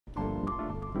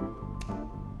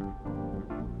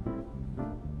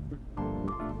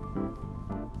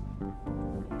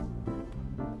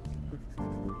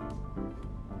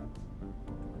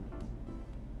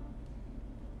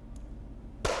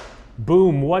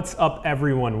Boom, what's up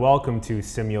everyone? Welcome to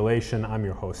Simulation. I'm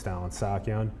your host, Alan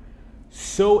Sakyan.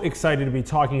 So excited to be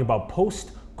talking about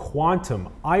post-quantum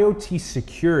IoT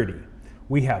security.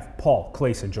 We have Paul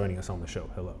Clayson joining us on the show.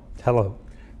 Hello. Hello.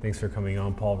 Thanks for coming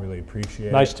on, Paul. Really appreciate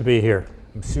it. Nice to be here.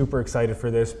 I'm super excited for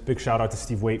this. Big shout out to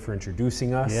Steve Waite for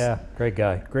introducing us. Yeah, great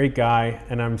guy. Great guy.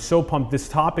 And I'm so pumped. This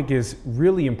topic is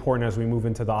really important as we move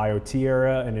into the IoT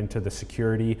era and into the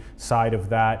security side of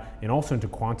that, and also into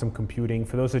quantum computing.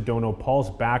 For those that don't know Paul's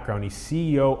background, he's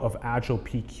CEO of Agile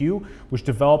PQ, which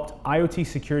developed IoT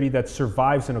security that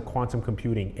survives in a quantum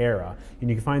computing era. And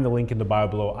you can find the link in the bio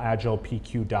below,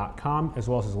 agilepq.com, as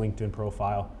well as his LinkedIn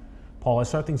profile. Paul, let's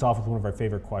start things off with one of our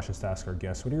favorite questions to ask our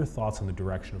guests. What are your thoughts on the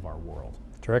direction of our world?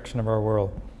 Direction of our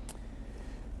world.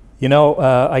 You know,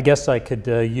 I guess I could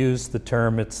use the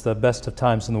term, it's the best of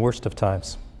times and the worst of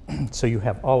times. So you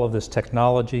have all of this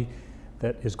technology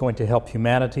that is going to help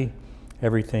humanity,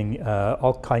 everything,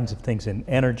 all kinds of things in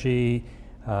energy,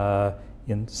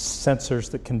 in sensors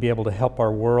that can be able to help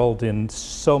our world in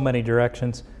so many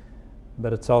directions,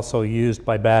 but it's also used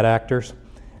by bad actors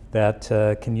that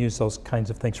can use those kinds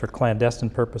of things for clandestine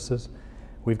purposes.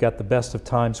 We've got the best of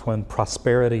times when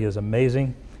prosperity is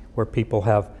amazing, where people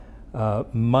have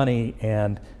money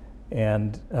and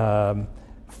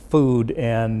food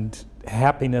and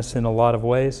happiness in a lot of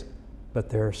ways, but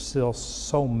there are still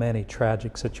so many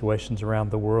tragic situations around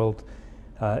the world,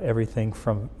 everything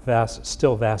from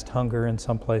still vast hunger in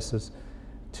some places,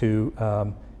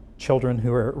 to children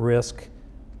who are at risk,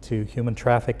 to human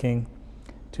trafficking,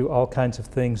 to all kinds of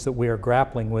things that we are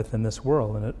grappling with in this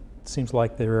world. And it seems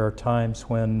like there are times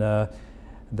when the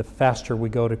faster we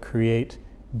go to create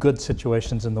good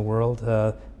situations in the world,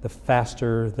 the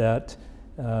faster that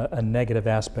a negative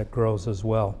aspect grows as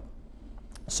well.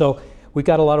 So we've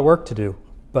got a lot of work to do,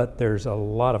 but there's a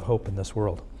lot of hope in this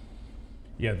world.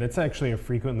 Yeah, that's actually a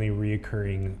frequently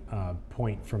reoccurring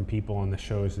point from people on the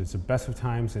shows. It's the best of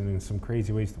times and in some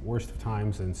crazy ways the worst of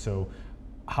times. And so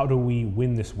how do we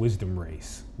win this wisdom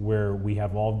race where we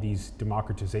have all these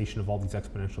democratization of all these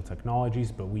exponential technologies,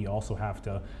 but we also have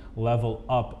to level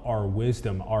up our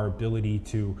wisdom, our ability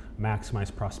to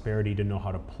maximize prosperity, to know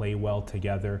how to play well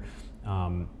together.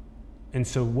 And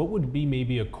so what would be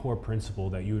maybe a core principle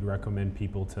that you would recommend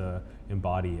people to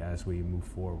embody as we move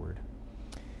forward?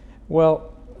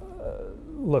 Well,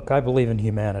 look, I believe in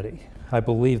humanity. I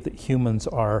believe that humans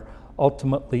are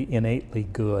ultimately innately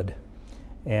good.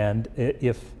 And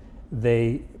if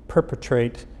they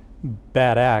perpetrate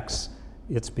bad acts,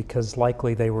 it's because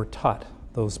likely they were taught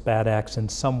those bad acts in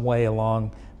some way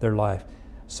along their life.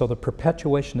 So the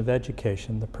perpetuation of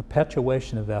education, the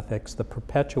perpetuation of ethics, the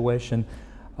perpetuation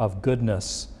of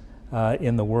goodness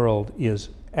in the world is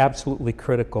absolutely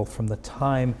critical from the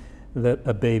time that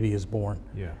a baby is born.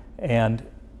 Yeah. And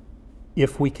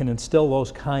if we can instill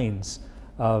those kinds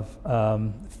of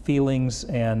feelings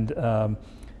and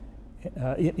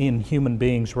in human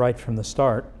beings right from the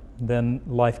start, then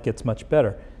life gets much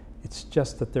better. It's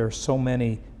just that there are so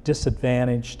many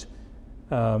disadvantaged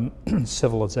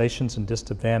civilizations and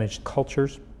disadvantaged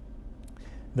cultures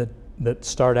that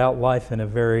start out life in a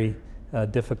very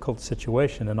difficult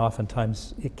situation, and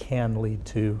oftentimes it can lead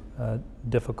to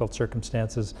difficult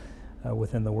circumstances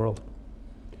within the world.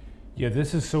 Yeah,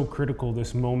 this is so critical,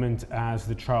 this moment as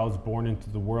the child's born into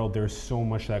the world. There's so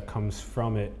much that comes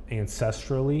from it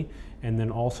ancestrally, and then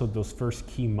also those first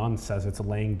key months as it's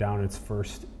laying down its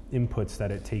first inputs that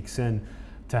it takes in,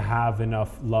 to have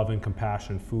enough love and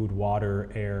compassion, food, water,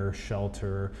 air,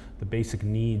 shelter, the basic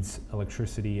needs,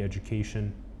 electricity,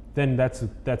 education. Then that's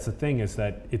the thing, is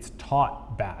that it's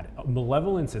taught bad.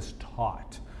 Malevolence is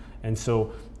taught. And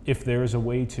so if there is a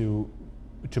way to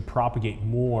propagate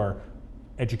more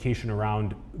education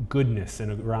around goodness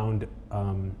and around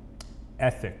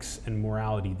ethics and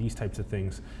morality, these types of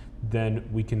things, then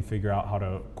we can figure out how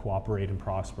to cooperate and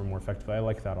prosper more effectively. I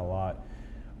like that a lot.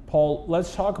 Paul,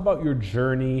 let's talk about your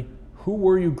journey. Who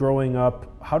were you growing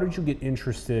up? How did you get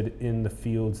interested in the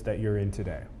fields that you're in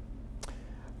today?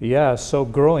 Yeah, so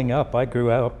growing up, I grew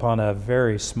up on a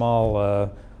very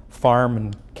small farm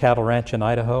and cattle ranch in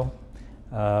Idaho.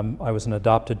 I was an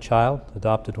adopted child,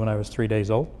 adopted when I was 3 days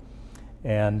old.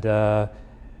 And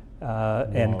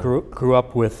grew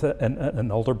up with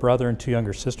an older brother and two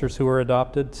younger sisters who were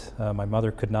adopted. My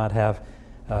mother could not have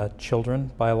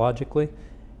children biologically,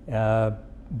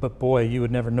 but boy, you would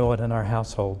never know it in our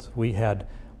household. We had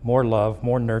more love,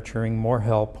 more nurturing, more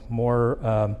help,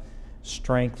 more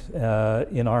strength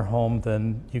in our home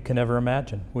than you can ever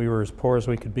imagine. We were as poor as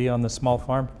we could be on this small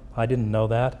farm. I didn't know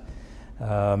that.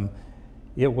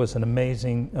 It was an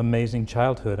amazing, amazing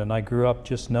childhood, and I grew up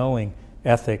just knowing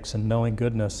ethics and knowing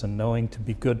goodness and knowing to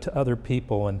be good to other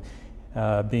people, and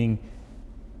being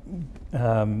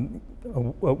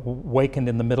awakened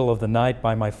in the middle of the night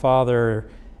by my father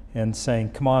and saying,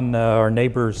 come on, our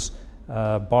neighbor's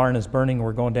barn is burning,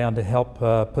 we're going down to help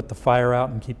put the fire out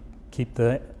and keep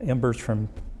the embers from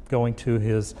going to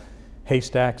his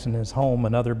haystacks and his home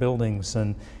and other buildings.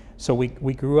 And so we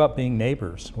grew up being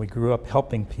neighbors. We grew up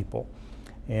helping people.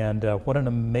 And what an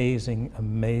amazing,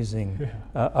 amazing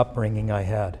upbringing I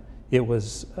had. It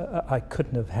was, I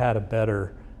couldn't have had a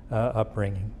better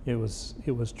upbringing. It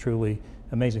was truly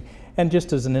amazing. And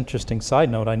just as an interesting side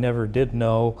note, I never did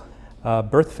know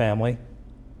birth family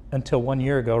until 1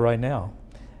 year ago right now.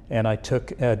 And I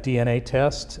took a DNA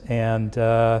test, and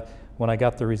when I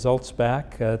got the results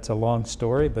back, it's a long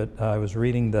story, but I was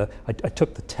reading I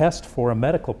took the test for a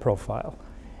medical profile,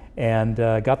 and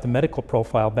got the medical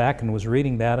profile back and was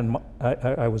reading that, and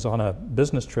I was on a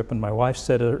business trip, and my wife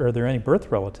said, are there any birth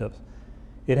relatives?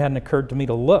 It hadn't occurred to me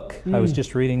to look. I was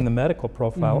just reading the medical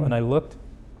profile, and I looked,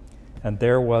 and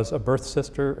there was a birth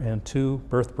sister and 2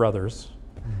 birth brothers.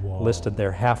 Whoa. Listed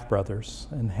there, half brothers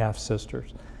and half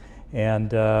sisters.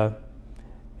 And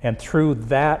through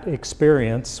that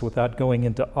experience, without going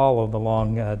into all of the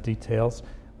long details,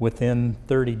 within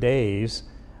 30 days,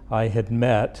 I had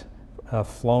met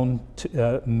online,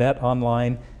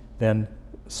 then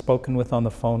spoken with on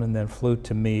the phone, and then flew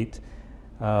to meet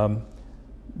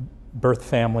birth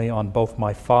family on both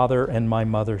my father and my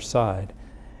mother's side.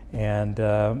 And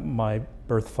my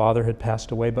birth father had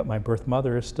passed away, but my birth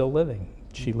mother is still living.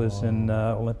 She lives in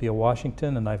Olympia,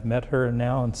 Washington, and I've met her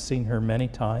now and seen her many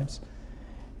times.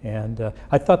 And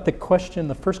I thought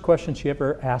the first question she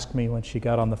ever asked me when she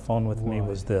got on the phone with me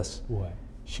was this. What?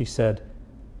 She said,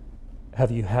 have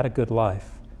you had a good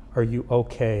life? Are you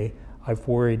okay? I've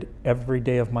worried every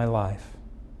day of my life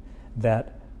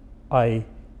that I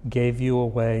gave you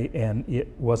away and it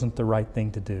wasn't the right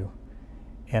thing to do.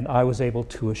 And I was able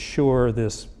to assure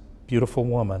this beautiful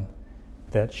woman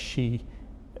that she,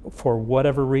 for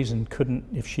whatever reason,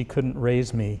 if she couldn't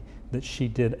raise me, that she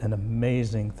did an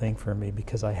amazing thing for me,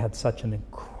 because I had such an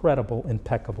incredible,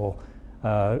 impeccable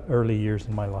early years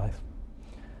in my life.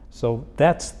 So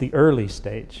that's the early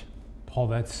stage. Paul,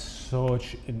 that's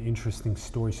such an interesting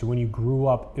story. So when you grew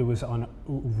up, it was on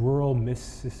rural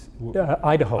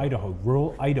Idaho.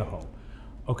 Rural Idaho.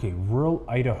 Okay, rural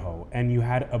Idaho, and you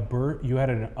had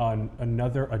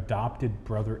another adopted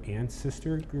brother and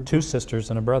sister. 2 sisters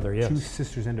and a brother. Yes. 2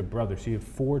 sisters and a brother. So you have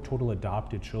 4 total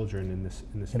adopted children in this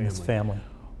family. In this family.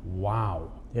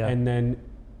 Wow. Yeah. And then,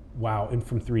 and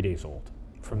from 3 days old.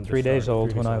 From 3 days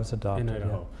old when I was adopted. In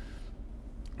Idaho. Yeah.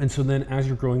 And so then, as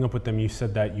you're growing up with them, you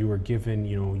said that you were given,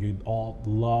 you all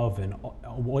love and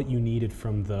what you needed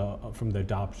from the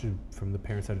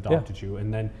parents that adopted you,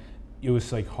 and then it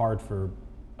was like hard for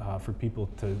people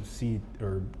to see,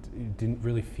 or it didn't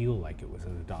really feel like it was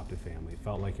an adopted family. It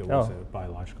felt like it was a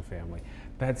biological family.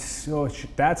 That's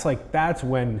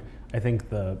when I think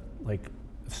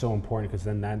it's so important, because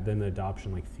then the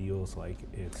adoption feels like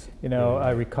it's.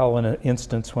 I recall an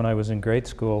instance when I was in grade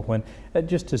school when,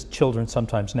 just as children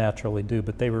sometimes naturally do,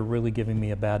 but they were really giving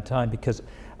me a bad time, because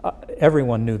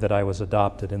everyone knew that I was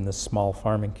adopted in this small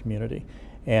farming community,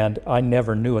 and I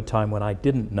never knew a time when I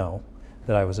didn't know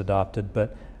that I was adopted.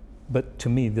 But to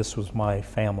me, this was my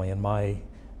family, and my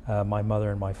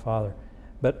mother and my father.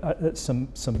 But some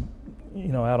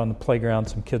out on the playground,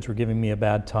 some kids were giving me a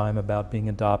bad time about being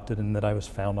adopted and that I was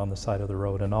found on the side of the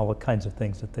road and all the kinds of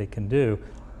things that they can do.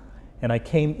 And I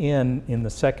came in the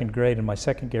 2nd grade, and my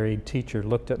 2nd grade teacher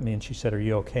looked at me and she said, "Are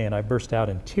you okay?" And I burst out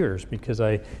in tears because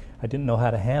I didn't know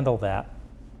how to handle that.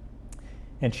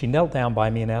 And she knelt down by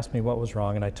me and asked me what was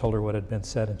wrong, and I told her what had been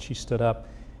said, and she stood up,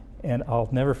 and I'll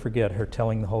never forget her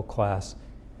telling the whole class,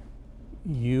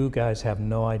 "You guys have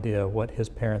no idea what his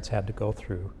parents had to go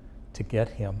through to get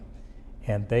him.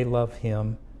 And they love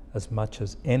him as much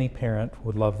as any parent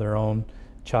would love their own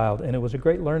child." And it was a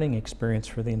great learning experience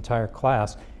for the entire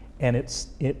class. And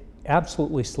it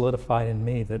absolutely solidified in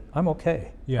me that I'm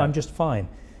okay. Yeah. I'm just fine.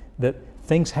 That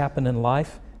things happen in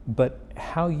life, but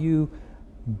how you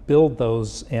build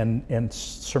those and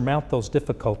surmount those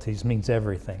difficulties means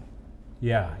everything.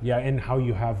 Yeah, and how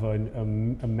you have a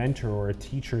mentor or a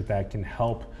teacher that can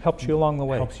helps you along the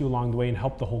way. Helps you along the way, and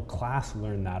help the whole class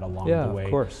learn that along the way. Yeah, of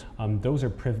course. Those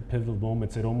are pivotal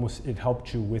moments. It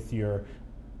helped you with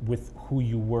who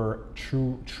you were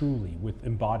truly, with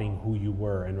embodying who you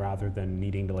were, and rather than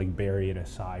needing to bury it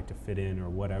aside to fit in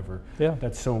or whatever. Yeah,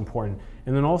 that's so important.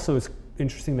 And then also, it's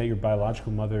interesting that your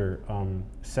biological mother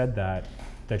said that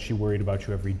she worried about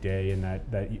you every day, and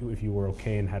that if you were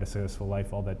okay and had a successful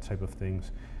life, all that type of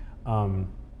things.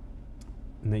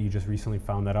 and that you just recently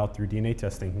found that out through DNA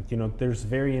testing. You know, there's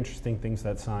very interesting things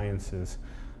that science is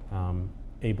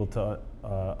able to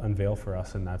unveil for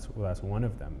us, and that's one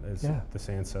of them, is this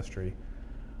ancestry.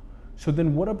 So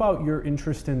then what about your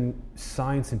interest in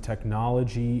science and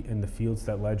technology and the fields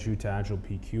that led you to Agile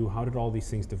PQ? How did all these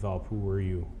things develop? Who were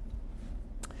you?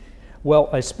 Well,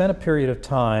 I spent a period of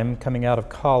time coming out of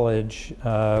college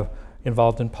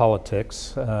involved in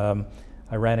politics.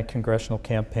 I ran a congressional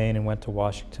campaign and went to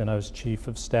Washington. I was chief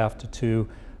of staff to 2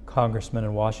 congressmen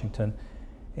in Washington,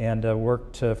 and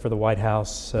worked for the White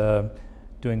House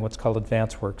doing what's called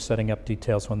advance work, setting up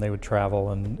details when they would travel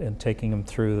and taking them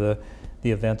through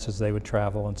the events as they would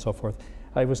travel and so forth.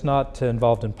 I was not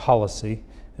involved in policy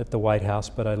at the White House,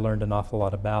 but I learned an awful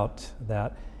lot about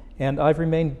that. And I've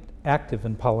remained active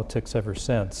in politics ever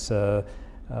since,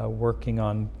 working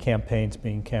on campaigns,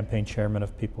 being campaign chairman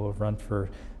of people who have run for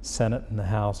Senate and the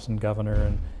House and governor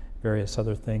and various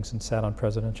other things, and sat on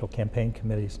presidential campaign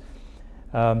committees.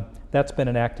 That's been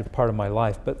an active part of my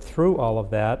life. But through all of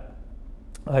that,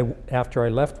 after I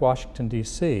left Washington,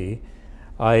 D.C.,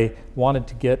 I wanted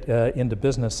to get into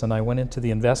business, and I went into the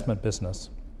investment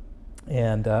business.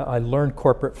 And I learned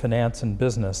corporate finance and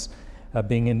business,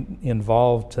 being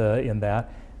involved in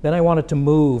that. Then I wanted to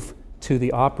move to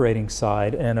the operating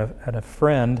side, and a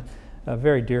friend, a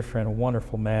very dear friend, a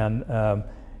wonderful man,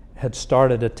 had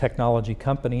started a technology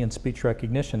company in speech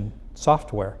recognition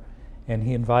software. And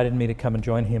he invited me to come and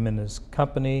join him in his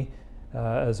company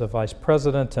as a vice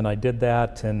president, and I did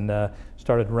that and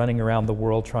started running around the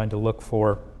world trying to look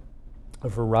for a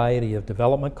variety of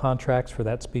development contracts for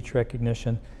that speech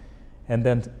recognition. And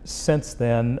then since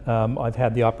then, I've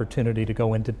had the opportunity to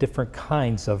go into different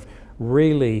kinds of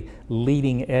really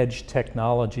leading edge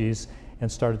technologies,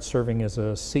 and started serving as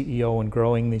a CEO and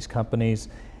growing these companies,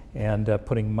 and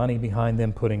putting money behind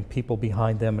them, putting people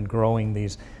behind them, and growing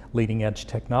these leading edge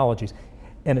technologies.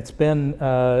 And it's been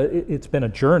a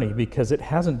journey, because it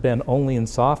hasn't been only in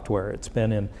software. It's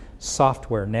been in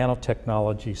software,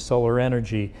 nanotechnology, solar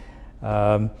energy,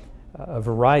 a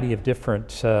variety of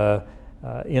different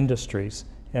industries.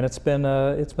 And it's been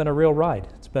a real ride.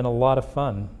 It's been a lot of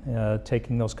fun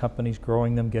taking those companies,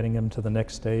 growing them, getting them to the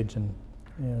next stage, and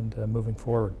moving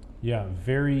forward. Yeah,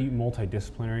 very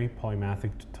multidisciplinary, polymathic,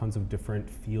 tons of different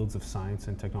fields of science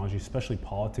and technology, especially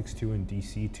politics too, in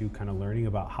DC too, kind of learning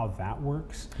about how that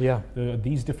works. Yeah.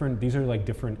 These are like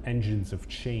different engines of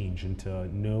change, and to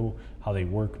know how they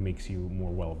work makes you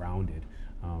more well-rounded.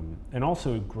 And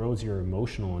also it grows your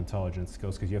emotional intelligence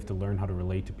skills, because you have to learn how to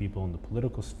relate to people in the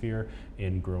political sphere,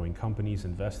 in growing companies,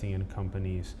 investing in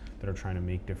companies that are trying to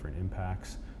make different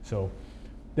impacts. So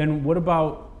then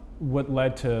what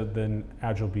led to then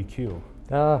Agile BQ?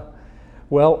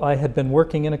 Well, I had been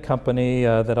working in a company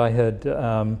that I had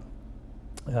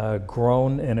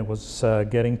grown, and it was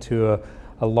getting to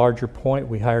a larger point.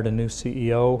 We hired a new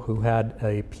CEO who had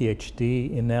a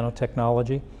PhD in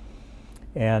nanotechnology,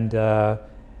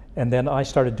 and then I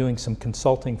started doing some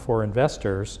consulting for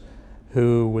investors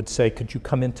who would say, could you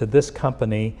come into this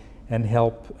company and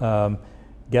help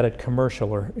get it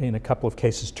commercial, or in a couple of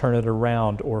cases turn it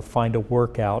around, or find a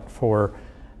workout for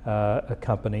a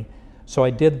company. So I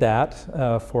did that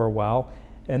for a while,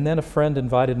 and then a friend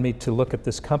invited me to look at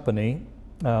this company.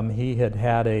 He had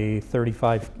had a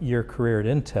 35-year career at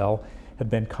Intel, had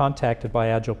been contacted by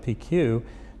Agile PQ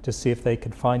to see if they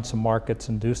could find some markets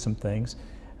and do some things.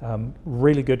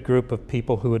 Really good group of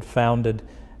people who had founded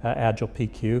Agile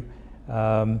PQ,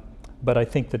 but I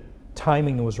think the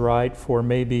timing was right for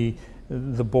maybe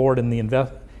the board and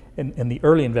the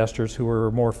early investors, who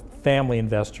were more family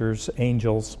investors,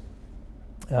 angels,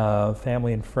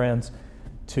 family and friends,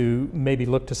 to maybe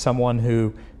look to someone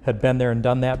who had been there and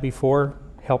done that before,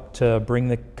 helped to bring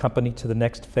the company to the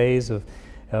next phase of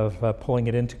pulling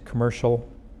it into commercial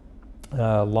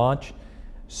launch.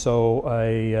 So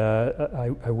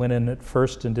I went in at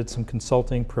first and did some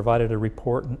consulting, provided a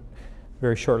report, and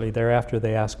very shortly thereafter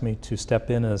they asked me to step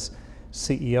in as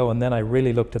CEO, and then I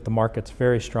really looked at the markets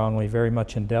very strongly, very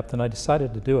much in depth, and I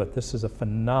decided to do it. This is a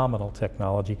phenomenal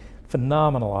technology,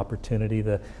 phenomenal opportunity.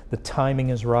 The timing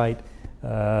is right.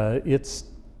 It's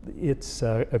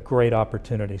a great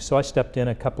opportunity. So I stepped in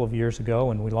a couple of years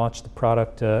ago, and we launched the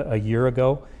product a year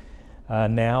ago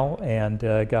now, and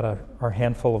got our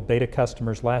handful of beta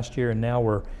customers last year, and now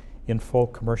we're in full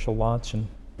commercial launch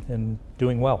and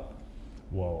doing well.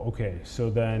 Whoa, okay. So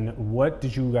then what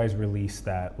did you guys release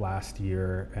that last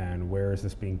year, and where is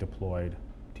this being deployed?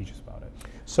 Teach us about it.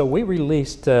 So we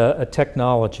released a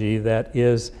technology that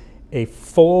is a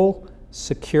full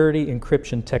security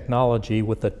encryption technology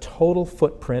with a total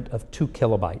footprint of 2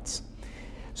 kilobytes.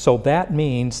 So that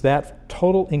means that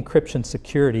total encryption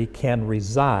security can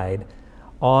reside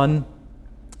on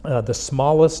the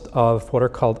smallest of what are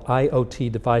called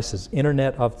IoT devices,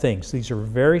 Internet of Things. These are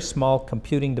very small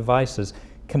computing devices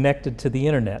connected to the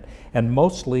internet, and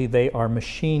mostly they are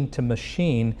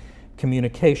machine-to-machine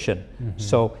communication.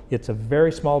 So it's a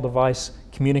very small device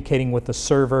communicating with the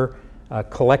server,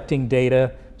 collecting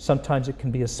data. Sometimes it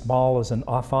can be as small as an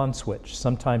off-on switch.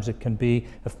 Sometimes it can be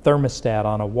a thermostat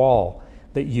on a wall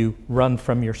that you run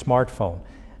from your smartphone.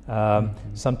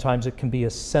 Sometimes it can be a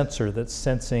sensor that's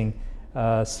sensing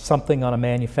something on a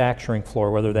manufacturing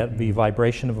floor, whether that be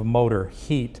vibration of a motor,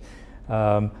 heat,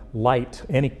 light,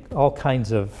 all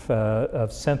kinds of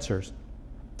sensors.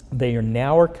 They are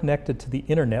now connected to the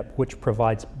internet, which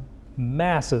provides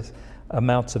massive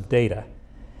amounts of data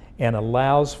and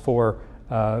allows for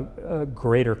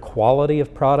greater quality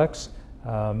of products,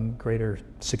 greater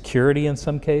security in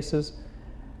some cases.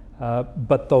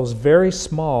 But those very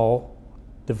small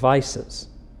devices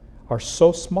are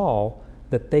so small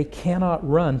that they cannot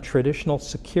run traditional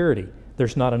security.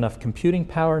 There's not enough computing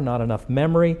power, not enough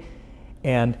memory,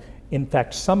 and in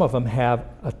fact some of them have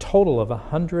a total of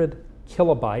 100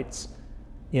 kilobytes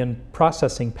in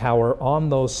processing power on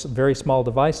those very small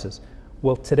devices.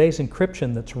 Well, today's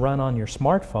encryption that's run on your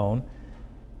smartphone,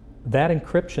 that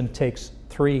encryption takes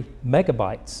 3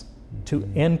 megabytes to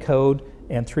encode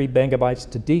and 3 megabytes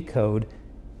to decode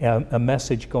a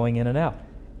message going in and out.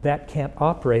 That can't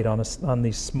operate on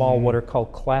these small, what are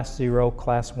called class 0,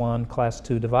 class 1, class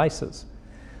 2 devices.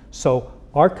 So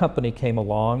our company came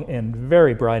along, and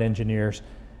very bright engineers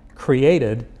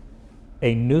created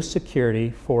a new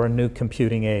security for a new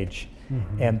computing age.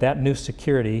 And that new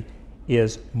security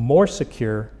is more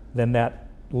secure than that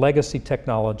legacy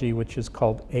technology, which is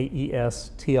called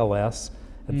AES-TLS,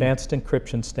 Advanced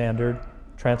Encryption Standard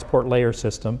Transport Layer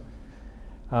System.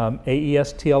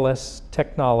 AES-TLS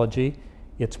technology,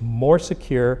 it's more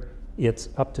secure, it's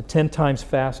up to 10 times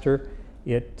faster,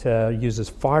 it uses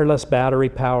far less battery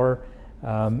power.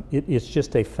 It's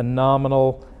just a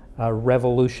phenomenal,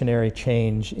 revolutionary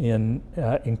change in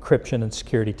encryption and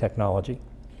security technology.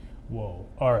 Whoa.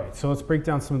 All right. So let's break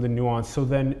down some of the nuance. So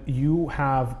then you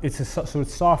have so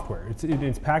it's software.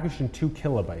 It's packaged in 2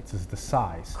 kilobytes is the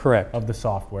size. Correct. Of the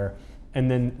software, and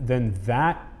then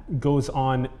that goes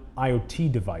on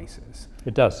IoT devices.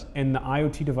 It does. And the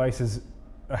IoT devices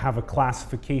have a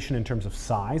classification in terms of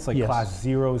size, like Yes. class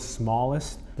 0 is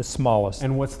smallest. The smallest.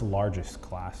 And what's the largest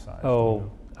class size?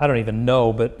 Oh, I don't even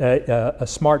know, but a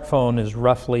smartphone is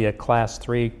roughly a class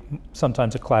 3,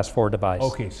 sometimes a class 4 device.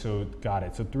 Okay, so got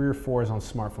it. So 3 or 4 is on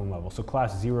smartphone level. So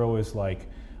class 0 is like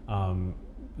we're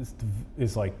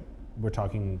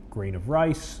talking grain of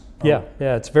rice. Yeah,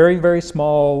 it's very, very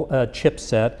small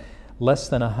chipset, less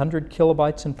than 100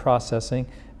 kilobytes in processing,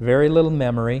 very little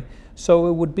memory. So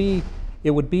it would be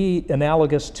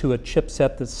analogous to a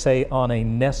chipset that's, say, on a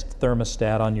Nest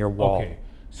thermostat on your wall. Okay.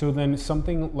 So then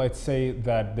something, let's say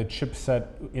that the chipset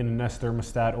in a Nest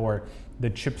thermostat or the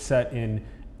chipset in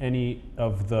any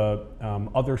of the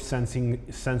other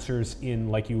sensors in,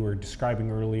 like you were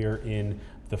describing earlier, in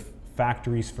the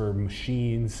factories for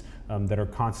machines that are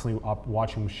constantly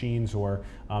watching machines, or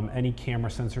any camera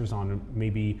sensors on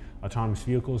maybe autonomous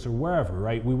vehicles or wherever,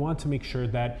 right? We want to make sure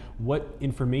that what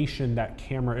information that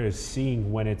camera is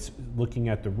seeing when it's looking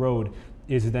at the road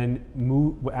is then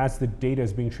as the data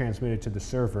is being transmitted to the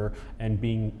server and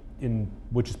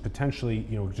which is potentially,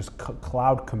 just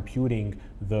cloud computing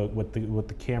what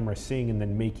the camera is seeing, and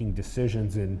then making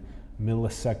decisions in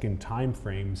millisecond time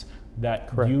frames, that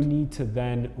Correct. You need to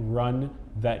then run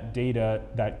that data,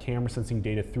 that camera sensing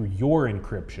data, through your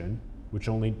encryption, which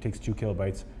only takes 2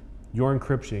 kilobytes. You're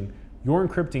encrypting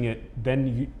it,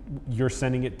 then you're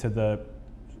sending it to the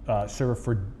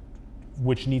server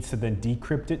which needs to then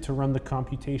decrypt it to run the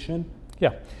computation.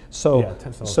 Yeah.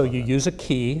 So you use a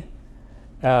key.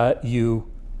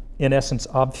 You, in essence,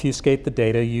 obfuscate the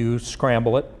data. You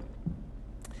scramble it,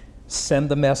 send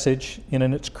the message in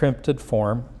an encrypted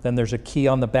form. Then there's a key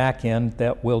on the back end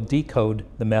that will decode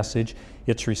the message.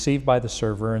 It's received by the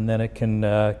server, and then it can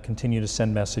continue to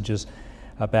send messages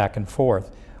back and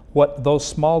forth. What those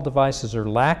small devices are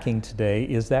lacking today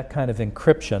is that kind of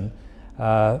encryption,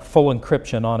 full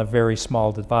encryption on a very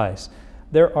small device.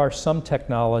 There are some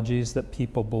technologies that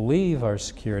people believe are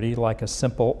security, like a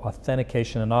simple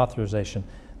authentication and authorization.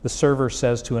 The server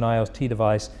says to an IoT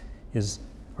device,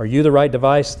 are you the right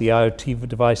device? The IoT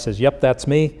device says, yep, that's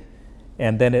me.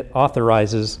 And then it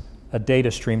authorizes a data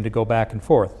stream to go back and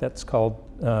forth. That's called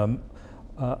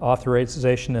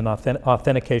authorization and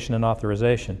authentication and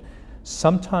authorization.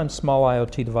 Sometimes small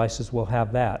IoT devices will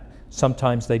have that.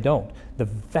 Sometimes they don't. The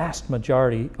vast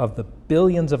majority of the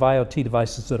billions of IoT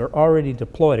devices that are already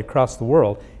deployed across the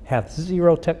world have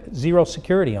zero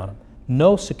security on them,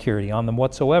 no security on them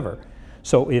whatsoever.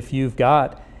 So if you've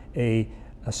got a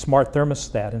smart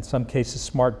thermostat, in some cases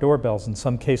smart doorbells, in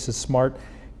some cases smart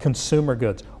consumer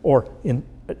goods, or in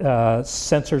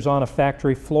sensors on a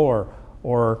factory floor,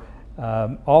 or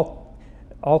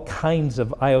all kinds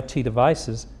of IoT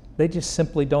devices, they just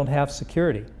simply don't have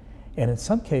security. And in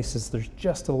some cases, there's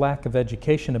just a lack of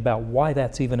education about why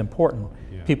that's even important.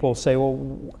 Yeah. People will say,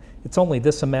 well, it's only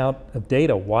this amount of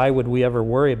data. Why would we ever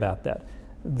worry about that?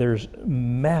 There's a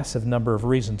massive number of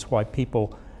reasons why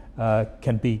people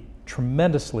can be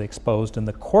tremendously exposed, and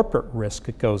the corporate risk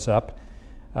goes up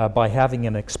by having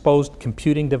an exposed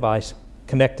computing device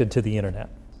connected to the internet.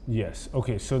 Yes.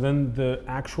 Okay. So then the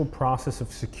actual process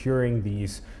of securing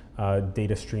these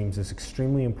data streams is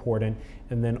extremely important.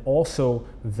 And then also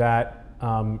that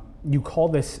you call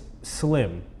this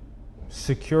SLIM,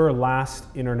 Secure Last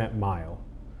Internet Mile.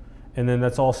 And then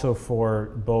that's also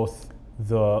for both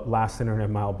the last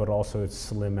internet mile, but also it's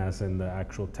SLIM as in the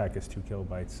actual tech is 2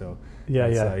 kilobytes. So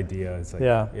that's the idea. It's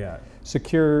like,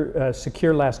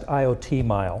 Secure Last IoT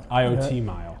Mile. IoT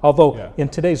Mile. Although in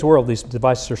today's world, these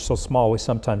devices are so small, we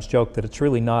sometimes joke that it's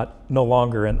really no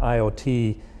longer an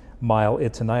IoT mile,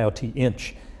 it's an IoT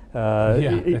inch.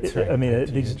 That's right. I mean,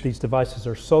 these devices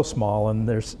are so small, and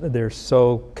they're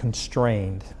so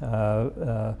constrained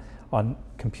on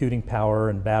computing power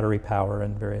and battery power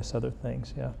and various other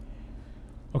things. Yeah.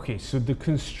 Okay, so the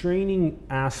constraining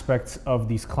aspects of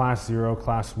these class 0,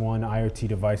 class 1 IoT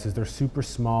devices, they're super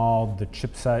small. The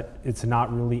chipset, it's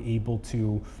not really able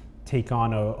to take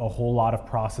on a whole lot of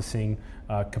processing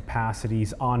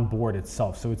capacities on board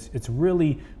itself. So it's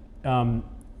really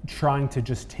trying to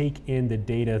just take in the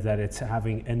data that it's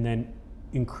having and then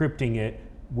encrypting it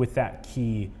with that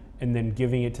key and then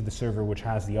giving it to the server, which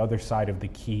has the other side of the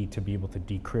key to be able to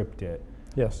decrypt it.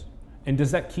 Yes. And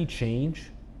does that key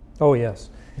change? Oh, yes.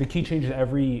 The key changes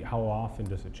how often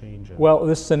does it change? Well,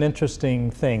 this is an interesting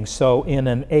thing. So in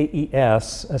an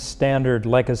AES, a standard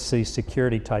legacy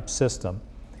security type system,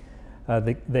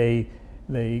 they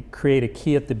create a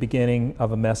key at the beginning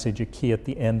of a message, a key at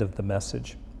the end of the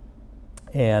message.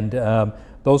 And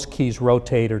those keys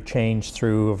rotate or change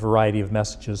through a variety of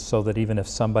messages, so that even if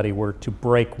somebody were to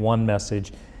break one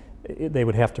message, they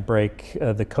would have to break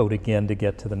the code again to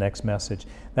get to the next message.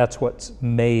 That's what's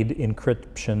made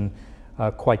encryption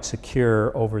quite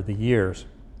secure over the years.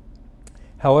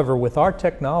 However, with our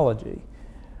technology,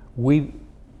 we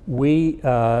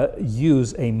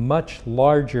use a much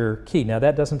larger key. Now,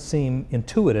 that doesn't seem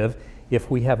intuitive. If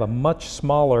we have a much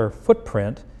smaller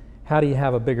footprint, how do you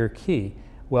have a bigger key?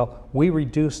 Well, we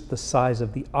reduced the size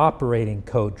of the operating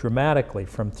code dramatically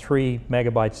from 3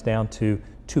 megabytes down to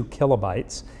 2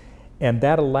 kilobytes. And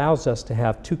that allows us to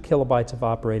have 2 kilobytes of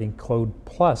operating code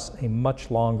plus a much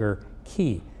longer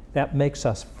key. That makes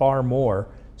us far more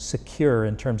secure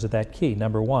in terms of that key,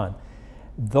 number one.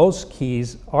 Those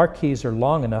keys, our keys, are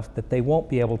long enough that they won't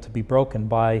be able to be broken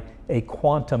by a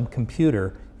quantum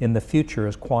computer in the future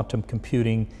as quantum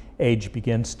computing age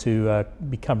begins to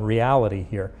become reality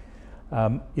here.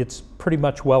 It's pretty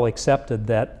much well accepted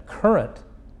that current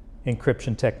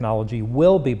encryption technology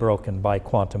will be broken by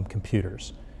quantum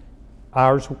computers.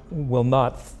 Ours will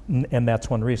not, and that's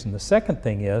one reason. The second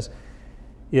thing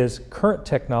is current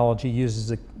technology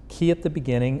uses a key at the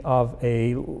beginning of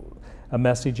a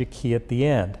message, a key at the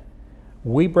end.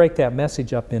 We break that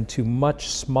message up into much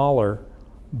smaller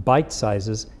byte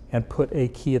sizes and put a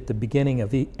key at the beginning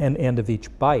of and end of each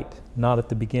byte, not at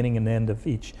the beginning and end of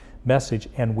each message,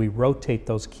 and we rotate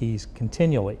those keys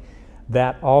continually.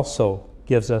 That also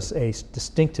gives us a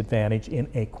distinct advantage in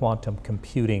a quantum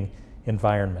computing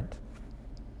environment.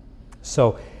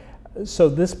 So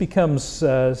this becomes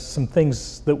some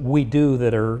things that we do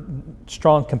that are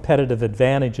strong competitive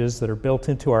advantages that are built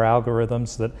into our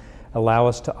algorithms that allow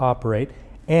us to operate,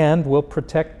 and will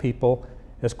protect people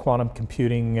as quantum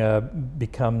computing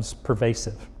becomes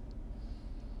pervasive.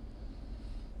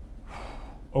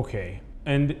 Okay,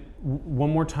 and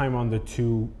one more time on the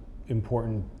two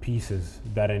important pieces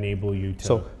that enable you to...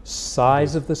 So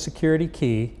size of the security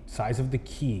key. Size of the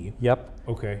key. Yep.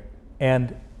 Okay.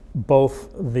 And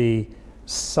both the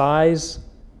size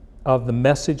of the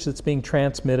message that's being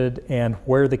transmitted and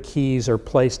where the keys are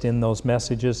placed in those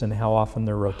messages and how often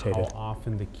they're rotated. How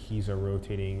often the keys are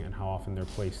rotating and how often they're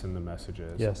placed in the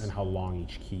messages. Yes. And how long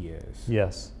each key is.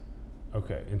 Yes.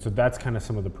 Okay, and so that's kind of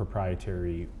some of the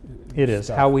proprietary It is,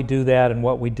 stuff. how we do that and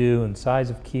what we do and size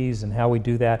of keys and how we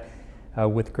do that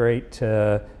with great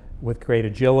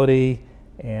agility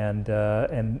and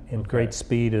Okay. great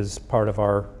speed is part of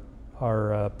our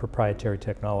proprietary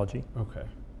technology. Okay,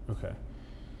 okay.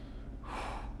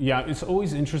 Yeah, it's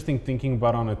always interesting thinking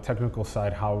about on a technical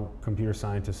side how computer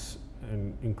scientists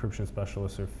and encryption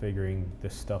specialists are figuring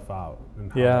this stuff out.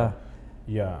 And how Yeah.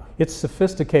 Yeah. It's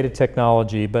sophisticated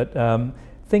technology, but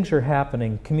things are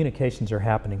happening, communications are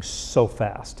happening so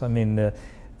fast. I mean,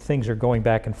 things are going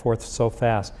back and forth so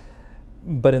fast.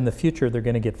 But in the future, they're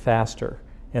going to get faster.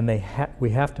 And we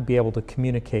have to be able to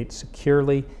communicate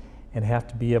securely and have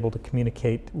to be able to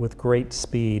communicate with great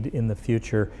speed in the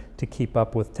future to keep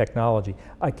up with technology.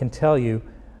 I can tell you,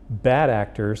 bad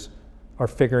actors are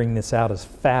figuring this out as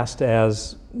fast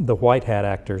as the white hat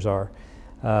actors are.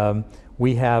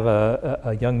 We have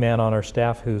a young man on our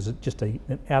staff who's just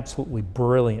an absolutely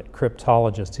brilliant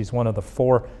cryptologist. He's one of the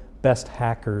 4 best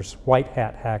hackers, white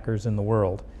hat hackers in the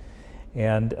world.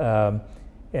 And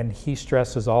he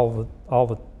stresses all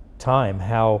the time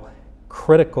how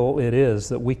critical it is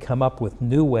that we come up with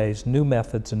new ways, new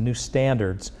methods, and new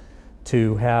standards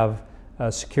to have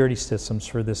security systems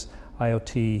for this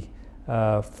IoT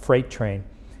freight train.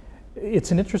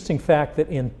 It's an interesting fact that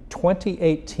in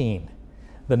 2018,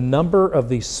 the number of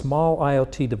these small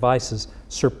IoT devices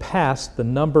surpassed the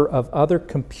number of other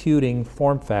computing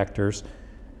form factors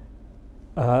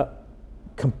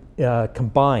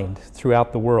combined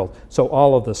throughout the world. So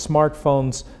all of the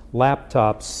smartphones,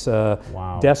 laptops,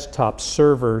 Wow. desktops,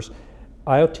 servers,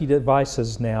 IoT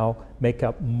devices now make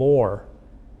up more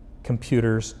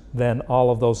computers than all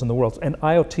of those in the world. And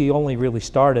IoT only really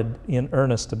started in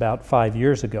earnest about 5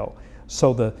 years ago.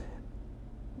 So the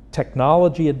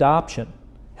technology adoption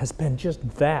has been just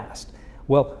vast.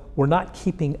 Well, we're not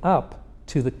keeping up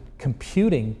to the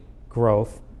computing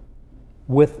growth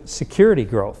with security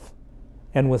growth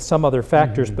and with some other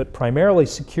factors, but primarily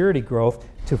security growth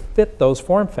to fit those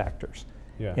form factors.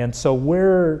 Yeah. And so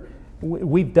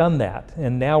we've done that,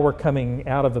 and now we're coming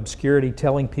out of obscurity,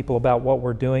 telling people about what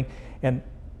we're doing. And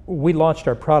we launched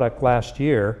our product last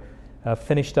year,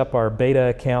 finished up our beta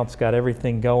accounts, got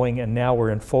everything going, and now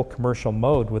we're in full commercial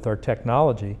mode with our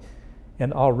technology.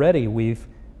 And already we've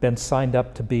been signed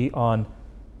up to be on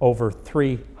over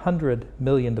 300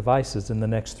 million devices in the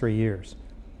next 3 years.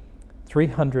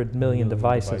 300 million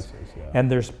devices. Yeah. And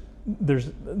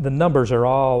the numbers are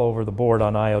all over the board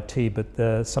on IoT,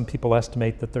 but some people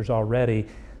estimate that there's already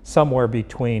somewhere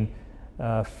between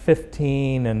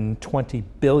 15 and 20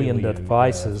 billion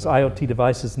devices, IoT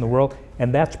devices in the world,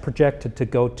 and that's projected to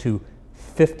go to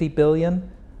 50 billion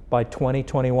by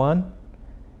 2021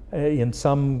 in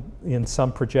some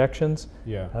projections.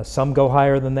 Yeah. Some go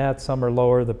higher than that, some are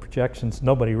lower. The projections,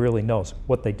 nobody really knows.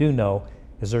 What they do know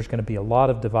is there's going to be a lot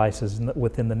of devices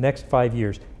within the next 5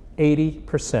 years.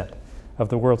 80% of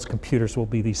the world's computers will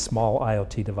be these small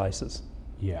IoT devices.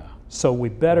 Yeah. So we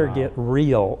better Wow. get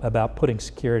real about putting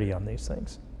security on these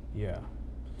things. Yeah.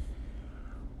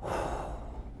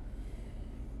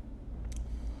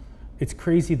 It's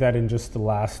crazy that in just the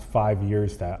last 5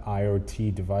 years that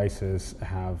IoT devices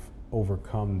have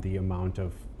overcome the amount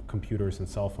of computers and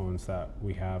cell phones that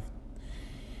we have.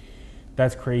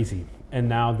 That's crazy. And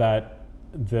now that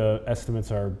the estimates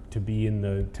are to be in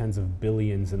the tens of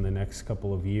billions in the next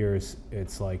couple of years,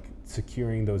 it's like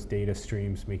securing those data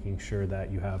streams, making sure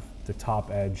that you have the top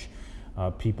edge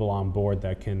people on board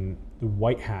that can,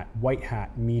 white hat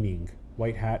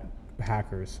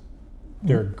hackers.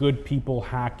 They're good people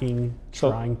hacking,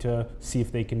 trying to see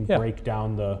if they can break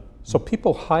down the... So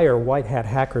people hire white hat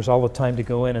hackers all the time to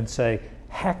go in and say,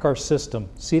 hack our system,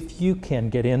 see if you can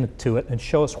get into it and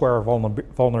show us where our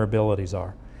vulnerabilities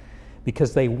are.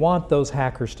 Because they want those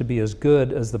hackers to be as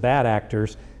good as the bad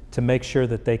actors to make sure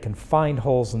that they can find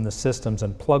holes in the systems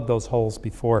and plug those holes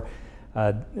before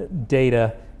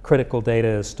critical data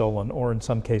is stolen, or in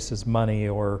some cases money,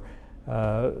 or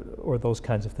those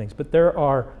kinds of things. But there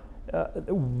are,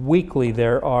 weekly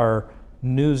there are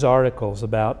news articles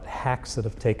about hacks that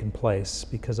have taken place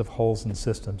because of holes in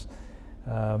systems.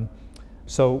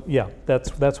 So yeah,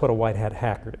 that's what a white hat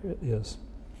hacker is.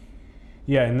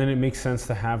 Yeah, and then it makes sense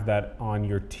to have that on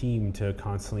your team to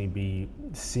constantly be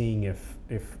seeing if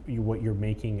what you're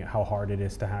making, how hard it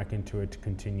is to hack into it, to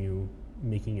continue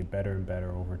making it better and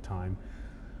better over time.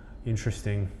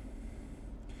 Interesting.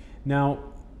 Now,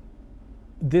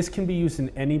 this can be used in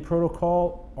any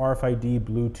protocol, RFID,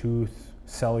 Bluetooth,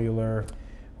 cellular.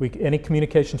 Any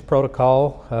communications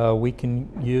protocol we can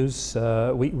use.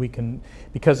 We can,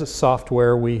 because it's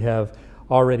software, we have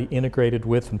already integrated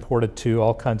with and ported to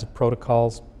all kinds of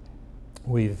protocols.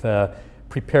 We've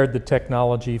prepared the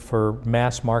technology for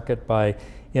mass market by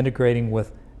integrating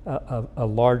with a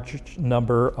large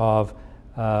number of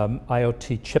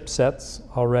IoT chipsets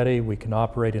already. We can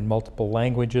operate in multiple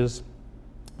languages.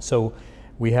 So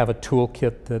we have a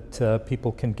toolkit that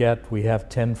people can get. We have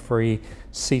 10 free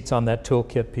seats on that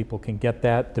toolkit. People can get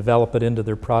that, develop it into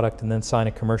their product, and then sign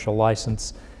a commercial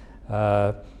license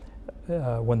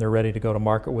when they're ready to go to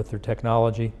market with their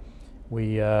technology.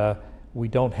 We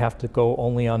don't have to go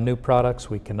only on new products.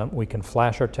 We can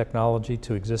flash our technology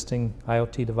to existing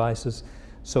IoT devices.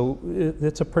 So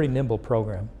it's a pretty nimble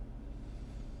program.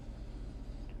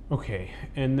 Okay,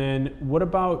 and then what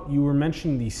about, you were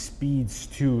mentioning these speeds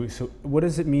too. So what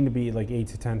does it mean to be like 8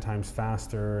 to 10 times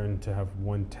faster and to have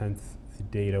 1/10 the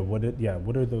data? What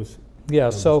are those? Yeah,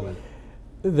 so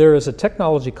there is a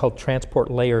technology called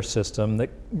transport layer system that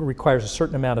requires a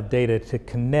certain amount of data to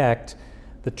connect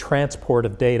the transport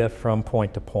of data from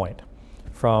point to point,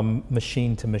 from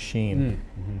machine to machine.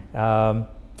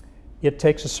 It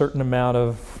takes a certain amount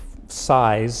of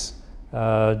size,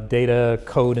 data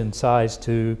code and size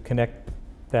to connect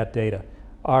that data.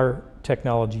 Our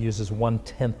technology uses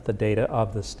 1/10 the data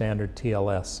of the standard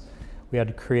TLS. We had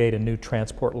to create a new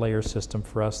transport layer system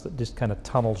for us that just kind of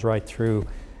tunnels right through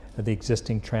the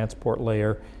existing transport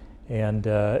layer and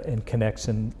connects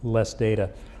in less data,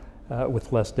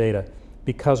 with less data.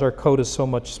 Because our code is so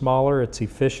much smaller, it's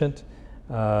efficient.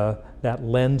 That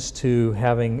lends to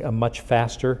having a much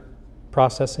faster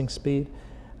processing speed.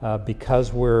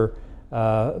 Because we're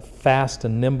fast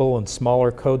and nimble and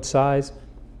smaller code size,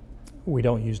 we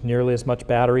don't use nearly as much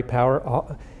battery power.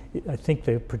 I think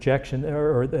the projection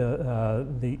or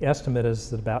the estimate is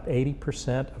that about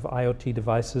 80% of IoT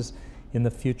devices in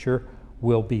the future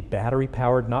will be battery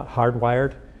powered, not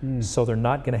hardwired. So they're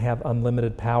not going to have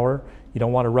unlimited power. You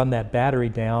don't want to run that battery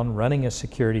down running a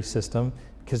security system,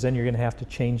 because then you're going to have to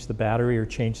change the battery or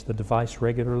change the device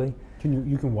regularly.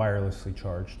 You can wirelessly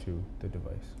charge to the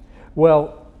device?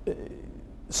 Well,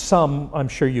 some I'm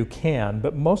sure you can,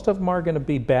 but most of them are going to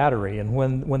be battery, and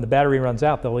when the battery runs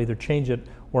out, they'll either change it,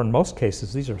 or in most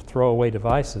cases, these are throwaway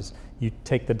devices. You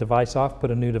take the device off, put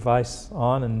a new device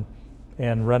on,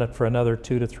 and run it for another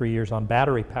 2 to 3 years on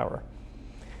battery power.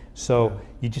 So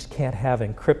you just can't have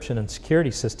encryption and security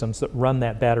systems that run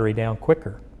that battery down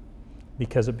quicker,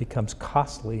 because it becomes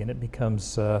costly and it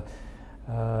becomes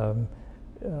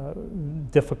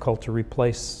difficult to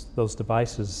replace those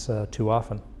devices too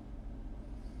often.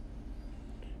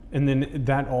 And then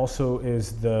that also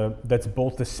is that's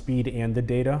both the speed and the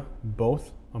data,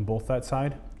 both on both that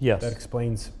side? Yes. That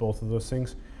explains both of those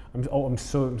things? I'm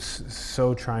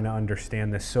so trying to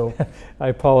understand this. So I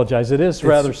apologize. It is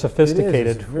rather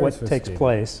sophisticated what takes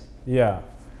place. Yeah.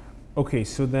 Okay,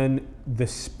 so then the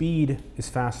speed is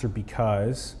faster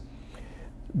because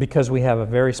we have a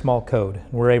very small code.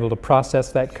 We're able to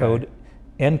process that code,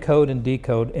 encode and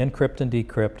decode, encrypt and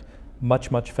decrypt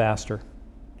much, much faster.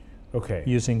 Okay.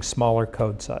 Using smaller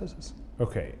code sizes.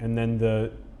 Okay, and then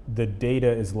the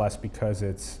data is less because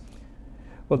it's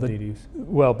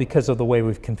because of the way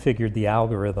we've configured the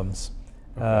algorithms.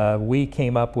 Okay. We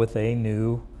came up with a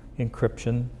new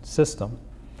encryption system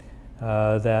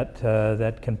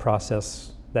that can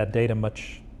process that data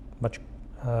much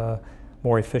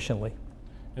more efficiently.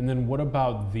 And then what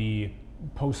about the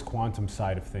post-quantum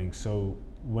side of things? So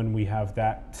when we have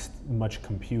that much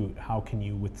compute, how can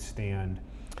you withstand?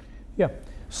 Yeah,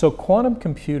 so quantum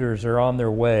computers are on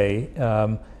their way.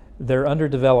 They're under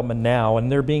development now,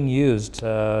 and they're being used.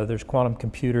 There's quantum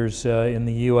computers in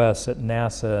the US at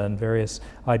NASA and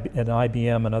at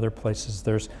IBM and other places.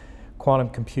 There's quantum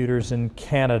computers in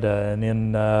Canada and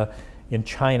in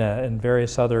China and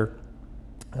various other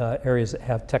areas that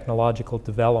have technological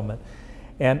development.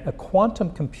 And a quantum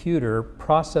computer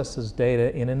processes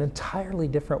data in an entirely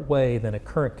different way than a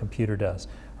current computer does.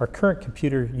 Our current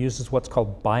computer uses what's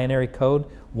called binary code,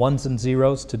 ones and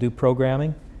zeros, to do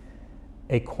programming.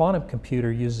 A quantum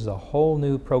computer uses a whole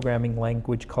new programming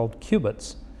language called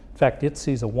qubits. In fact, it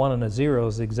sees a 1 and a 0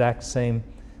 as the exact same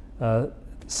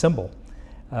symbol.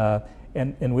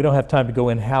 And we don't have time to go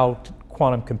in how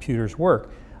quantum computers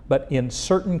work, but in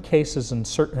certain cases and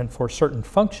for certain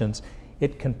functions,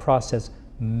 it can process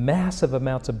massive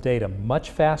amounts of data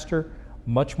much faster,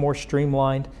 much more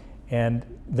streamlined, and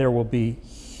there will be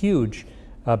huge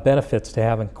benefits to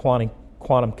having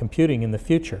quantum computing in the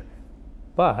future.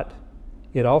 But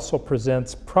it also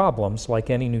presents problems like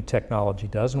any new technology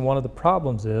does, and one of the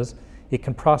problems is it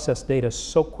can process data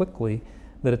so quickly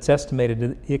that it's estimated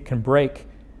that it can break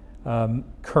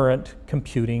current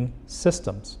computing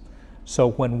systems. So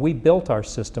when we built our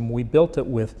system, we built it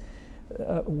with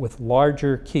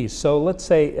larger keys. So let's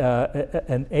say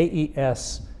an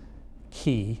AES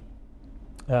key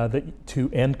to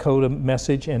encode a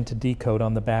message and to decode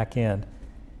on the back end.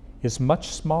 is much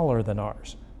smaller than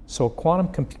ours. So a quantum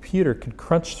computer can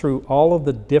crunch through all of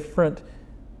the different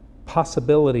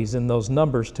possibilities in those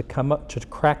numbers to come up to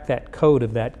crack that code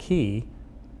of that key.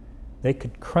 They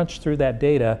could crunch through that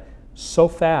data so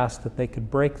fast that they could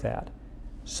break that.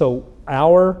 So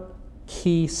our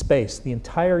key space, the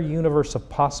entire universe of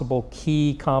possible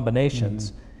key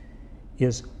combinations,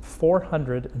 is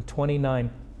 429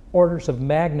 orders of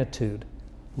magnitude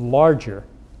larger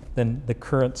than the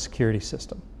current security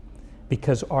system.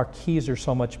 Because our keys are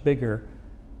so much bigger,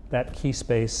 that key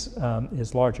space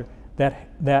is larger.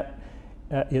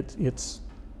 It's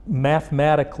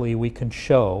mathematically we can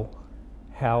show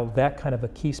how that kind of a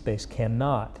key space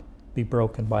cannot be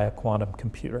broken by a quantum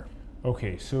computer.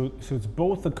 Okay, so it's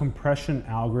both a compression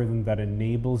algorithm that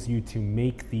enables you to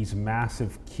make these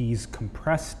massive keys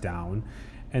compress down,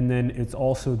 and then it's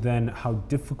also then how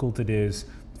difficult it is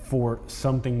for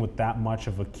something with that much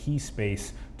of a key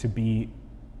space to be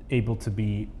able to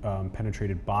be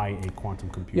penetrated by a quantum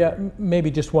computer. Yeah,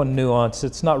 maybe just one nuance.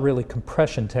 It's not really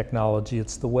compression technology.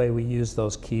 It's the way we use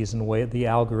those keys and the way the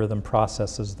algorithm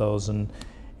processes those, and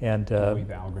the way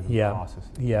the algorithm processes.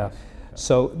 Yeah. Okay.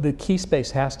 So the key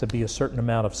space has to be a certain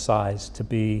amount of size to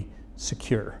be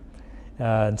secure,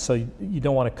 and so you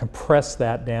don't want to compress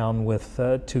that down with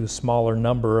to a smaller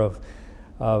number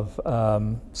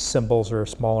of symbols or a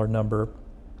smaller number,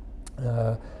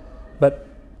 but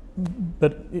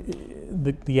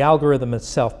the algorithm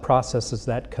itself processes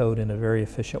that code in a very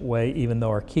efficient way. Even though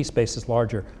our key space is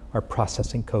larger, our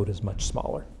processing code is much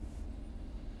smaller.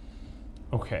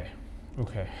 Okay.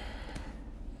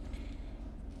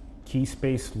 Key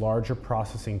space larger,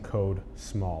 processing code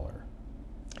smaller.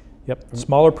 Yep,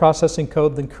 smaller processing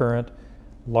code than current,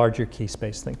 larger key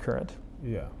space than current.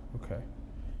 Yeah, okay.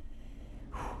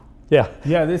 Yeah,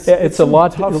 it's a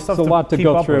lot. It's a lot to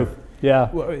go through. With.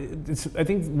 Yeah. Well, I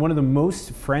think one of the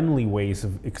most friendly ways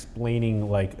of explaining,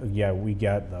 like, yeah, we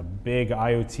get the big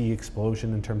IoT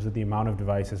explosion in terms of the amount of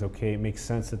devices. Okay, it makes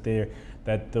sense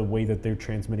that the way that they're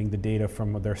transmitting the data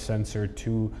from their sensor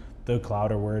to the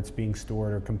cloud or where it's being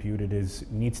stored or computed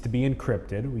needs to be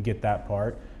encrypted. We get that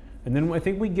part. And then I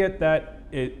think we get that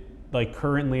like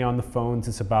currently on the phones,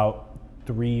 it's about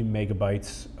 3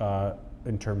 megabytes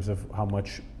in terms of how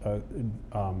much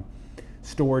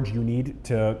storage you need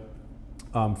to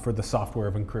for the software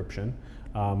of encryption.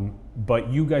 But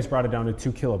you guys brought it down to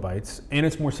 2 kilobytes, and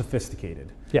it's more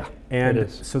sophisticated. Yeah, and it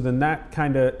is. So then that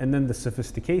and then the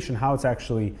sophistication, how it's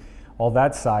actually all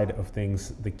that side of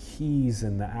things, the keys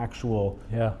and the actual,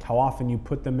 how often you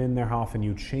put them in there, how often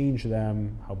you change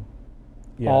them,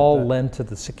 lend to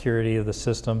the security of the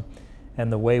system.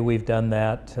 And the way we've done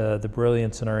that, the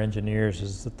brilliance in our engineers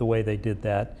is that the way they did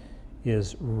that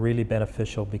is really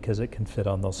beneficial because it can fit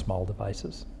on those small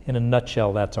devices. In a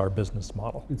nutshell, that's our business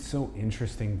model. It's so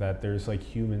interesting that there's like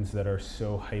humans that are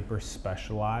so hyper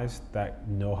specialized that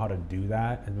know how to do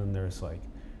that, and then there's like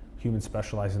humans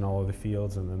specialize in all of the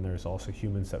fields, and then there's also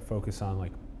humans that focus on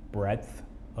like breadth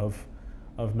of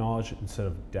knowledge instead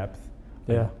of depth.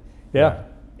 Yeah.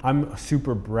 I'm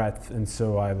super breadth, and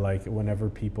so I like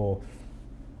whenever people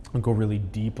go really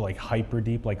deep, like hyper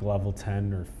deep, like level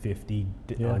 10 or 50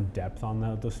 on depth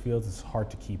on those fields, it's hard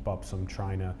to keep up. So I'm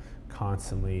trying to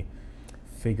constantly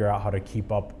figure out how to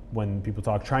keep up when people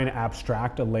talk. Trying to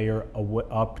abstract a layer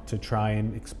up to try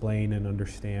and explain and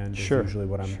understand is usually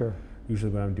what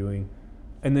I'm doing.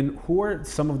 And then who are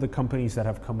some of the companies that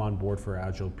have come on board for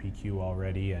Agile PQ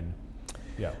already? And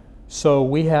so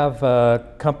we have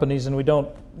companies, and we don't,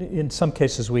 in some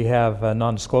cases we have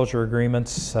non-disclosure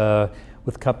agreements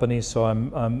with companies, so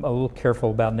I'm a little careful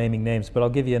about naming names, but I'll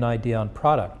give you an idea on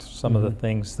product, some of the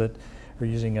things that are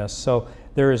using us. So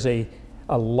there is a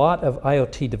lot of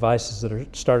IoT devices that are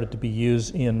started to be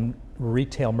used in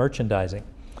retail merchandising.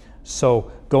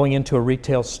 So going into a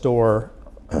retail store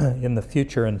in the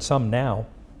future, and some now,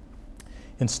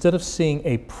 instead of seeing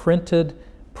a printed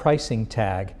pricing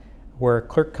tag where a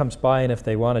clerk comes by and if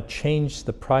they want to change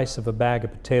the price of a bag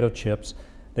of potato chips,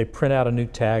 they print out a new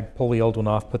tag, pull the old one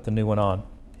off, put the new one on.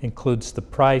 Includes the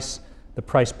price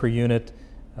per unit,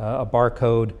 a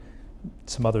barcode,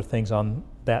 some other things on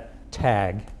that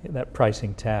tag, that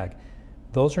pricing tag.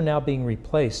 Those are now being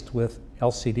replaced with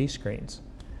LCD screens.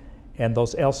 And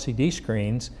those LCD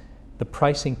screens, the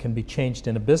pricing can be changed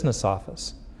in a business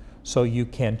office. So you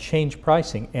can change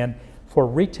pricing. And for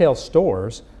retail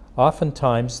stores,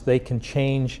 oftentimes they can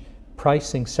change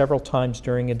pricing several times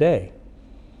during a day.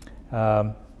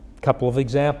 Couple of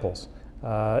examples.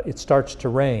 It starts to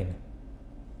rain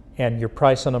and your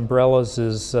price on umbrellas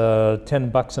is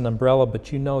 $10 an umbrella,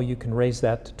 but you know you can raise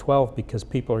that to 12 because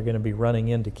people are going to be running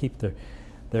in to keep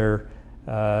their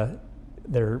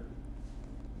their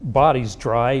bodies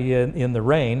dry in the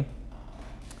rain,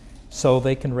 so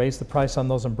they can raise the price on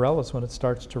those umbrellas when it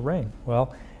starts to rain.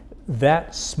 Well,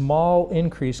 that small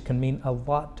increase can mean a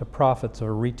lot to profits of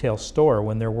a retail store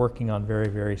when they're working on very,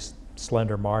 very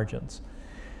slender margins.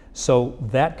 So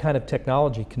that kind of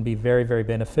technology can be very, very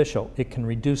beneficial. It can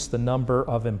reduce the number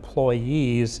of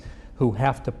employees who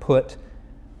have to put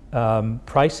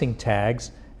pricing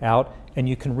tags out, and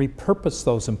you can repurpose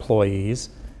those employees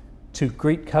to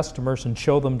greet customers and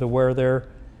show them to where the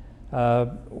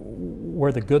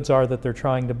goods are that they're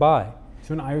trying to buy.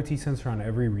 So an IoT sensor on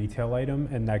every retail item,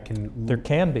 and that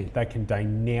can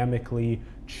dynamically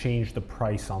change the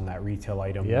price on that retail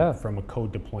item from a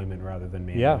code deployment rather than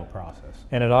manual process.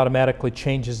 And it automatically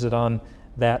changes it on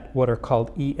that what are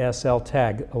called ESL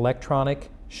tag, electronic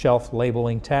shelf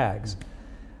labeling tags.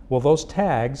 Well, those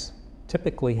tags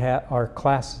typically are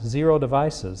class 0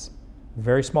 devices,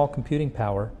 very small computing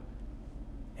power,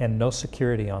 and no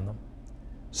security on them.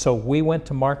 So we went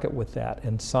to market with that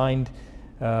and signed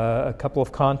a couple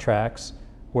of contracts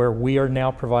where we are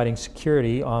now providing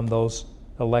security on those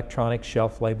electronic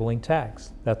shelf labeling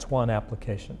tags. That's one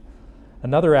application.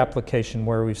 Another application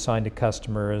where we've signed a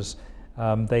customer is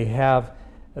they have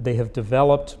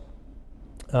developed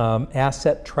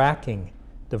asset tracking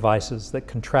devices that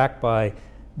can track by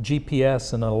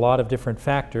GPS and a lot of different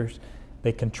factors.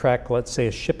 They can track, let's say,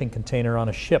 a shipping container on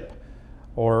a ship,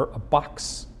 or a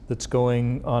box that's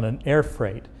going on an air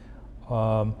freight.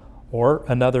 Or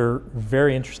another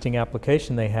very interesting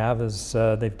application they have is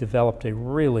they've developed a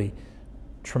really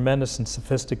tremendous and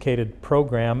sophisticated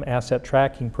program, asset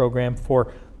tracking program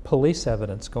for police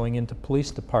evidence going into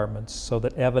police departments, so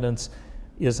that evidence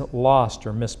isn't lost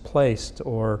or misplaced,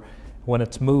 or when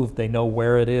it's moved they know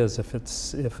where it is if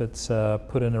it's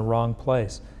put in a wrong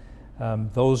place.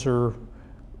 Those are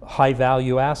high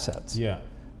value assets. Yeah.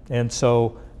 And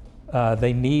so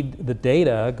they need the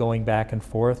data going back and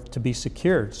forth to be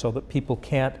secured so that people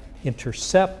can't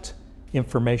intercept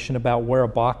information about where a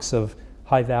box of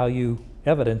high value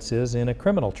evidence is in a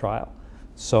criminal trial.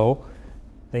 So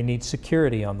they need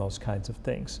security on those kinds of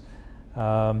things.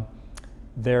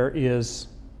 There is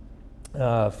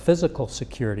physical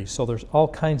security. So there's all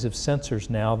kinds of sensors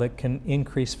now that can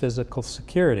increase physical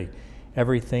security.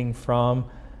 Everything from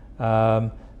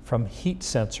heat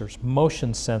sensors,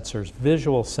 motion sensors,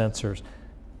 visual sensors,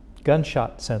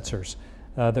 gunshot sensors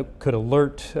that could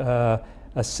alert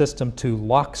a system to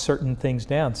lock certain things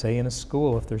down. Say in a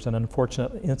school, if there's an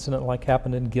unfortunate incident like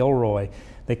happened in Gilroy,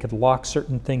 they could lock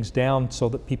certain things down so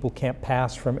that people can't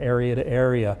pass from area to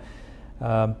area.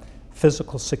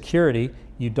 Physical security,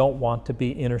 you don't want to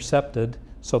be intercepted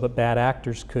so that bad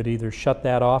actors could either shut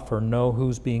that off or know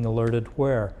who's being alerted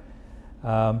where.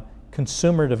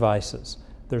 Consumer devices.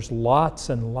 There's lots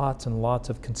and lots and lots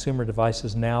of consumer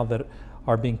devices now that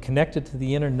are being connected to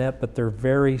the internet, but they're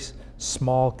very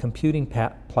small computing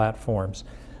platforms.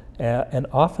 And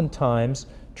oftentimes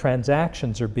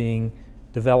transactions are being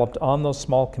developed on those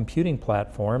small computing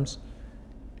platforms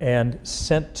and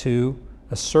sent to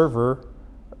a server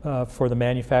for the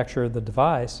manufacturer of the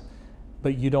device,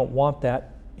 but you don't want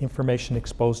that information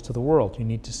exposed to the world. You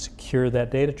need to secure that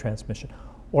data transmission.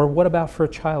 Or what about for a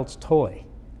child's toy?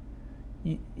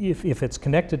 If it's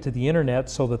connected to the internet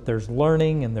so that there's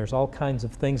learning and there's all kinds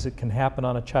of things that can happen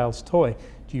on a child's toy,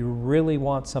 do you really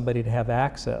want somebody to have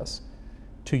access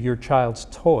to your child's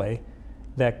toy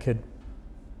that could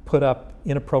put up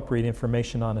inappropriate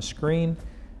information on a screen,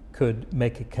 could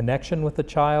make a connection with the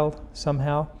child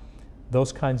somehow?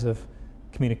 Those kinds of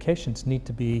communications need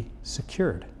to be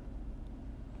secured.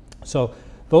 So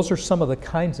those are some of the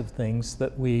kinds of things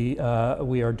that we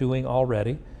are doing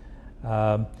already.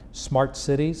 Smart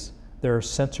cities, there are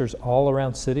sensors all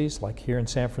around cities, like here in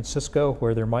San Francisco,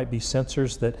 where there might be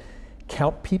sensors that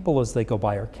count people as they go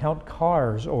by, or count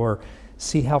cars, or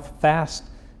see how fast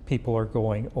people are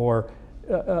going, or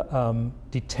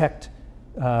detect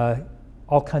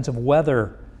all kinds of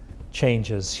weather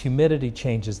changes, humidity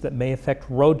changes that may affect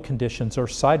road conditions or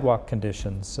sidewalk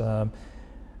conditions.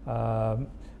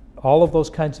 All of those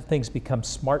kinds of things become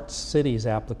smart cities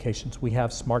applications. We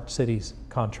have smart cities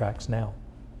contracts now.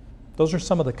 Those are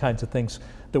some of the kinds of things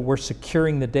that we're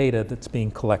securing the data that's being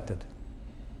collected.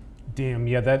 Damn,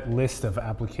 yeah, that list of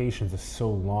applications is so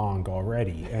long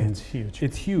already. And it's huge.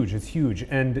 It's huge, it's huge.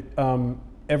 And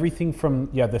everything from,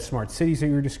 the smart cities that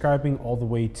you're describing all the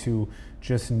way to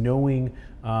just knowing,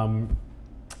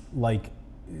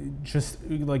 just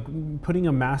putting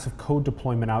a massive code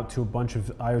deployment out to a bunch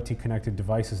of IoT connected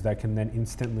devices that can then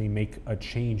instantly make a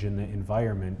change in the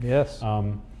environment. Yes.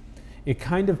 It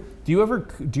kind of, do you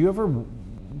ever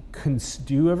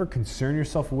do you ever concern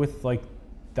yourself with like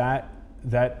that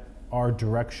our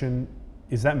direction,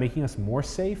 is that making us more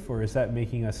safe, or is that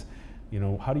making us,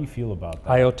 how do you feel about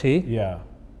that? IoT? Yeah.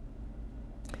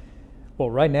 Well,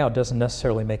 right now it doesn't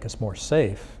necessarily make us more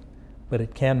safe, but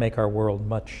it can make our world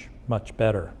much, much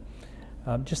better.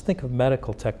 Just think of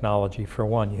medical technology for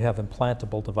one. You have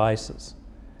implantable devices.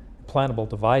 Implantable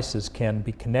devices can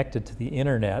be connected to the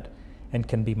internet and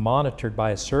can be monitored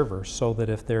by a server, so that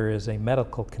if there is a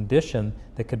medical condition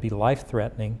that could be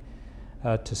life-threatening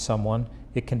to someone,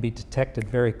 it can be detected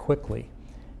very quickly,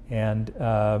 and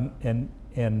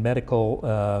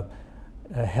medical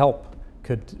help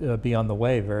could be on the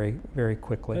way very, very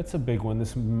quickly. That's a big one.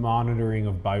 This monitoring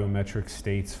of biometric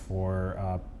states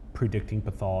for predicting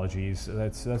pathologies.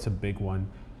 That's a big one.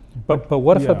 But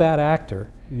what if a bad actor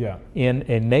Yeah. in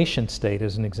a nation state,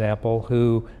 as an example,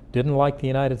 who didn't like the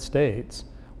United States,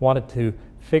 wanted to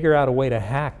figure out a way to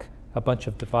hack a bunch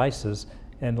of devices,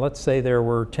 and let's say there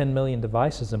were 10 million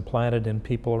devices implanted in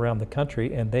people around the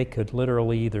country, and they could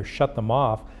literally either shut them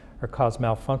off or cause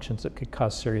malfunctions that could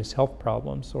cause serious health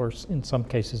problems, or in some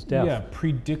cases death. Yeah,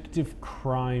 predictive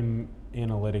crime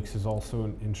analytics is also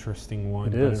an interesting one,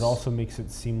 It but is. it also makes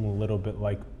it seem a little bit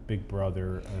like Big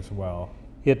Brother as well.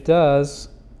 It does,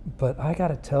 but I got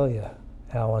to tell you,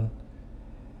 Alan,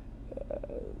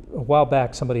 a while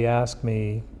back somebody asked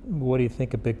me, what do you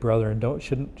think of Big Brother, and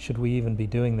should we even be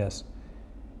doing this?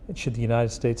 Should the United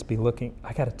States be looking?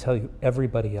 I got to tell you,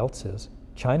 everybody else is.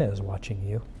 China is watching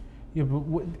you. Yeah,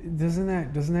 but doesn't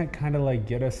that kind of like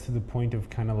get us to the point of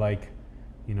kind of like,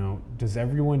 does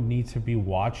everyone need to be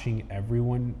watching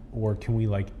everyone, or can we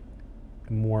like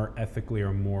more ethically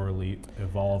or morally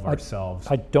evolve ourselves?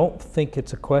 I don't think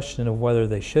it's a question of whether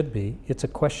they should be. It's a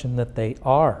question that they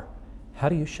are. How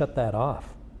do you shut that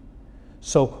off?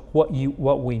 So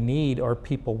what we need are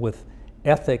people with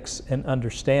ethics and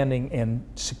understanding and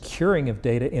securing of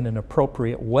data in an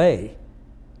appropriate way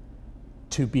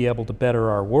to be able to better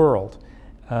our world.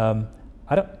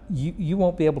 You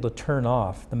won't be able to turn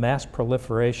off the mass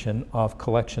proliferation of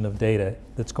collection of data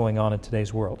that's going on in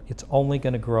today's world. It's only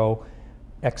going to grow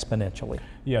exponentially.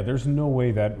 Yeah, there's no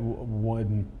way that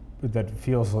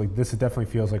feels like, this definitely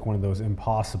feels like one of those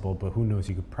impossible, but who knows,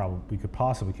 we could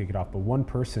possibly kick it off. But one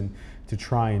person to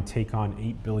try and take on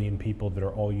 8 billion people that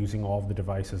are all using all of the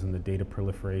devices and the data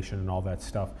proliferation and all that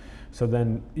stuff. So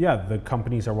then, yeah, the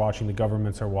companies are watching, the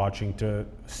governments are watching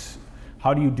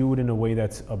how do you do it in a way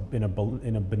that's in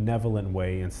a benevolent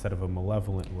way instead of a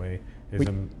malevolent way is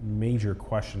a major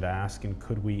question to ask. And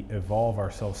could we evolve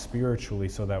ourselves spiritually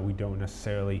so that we don't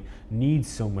necessarily need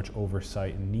so much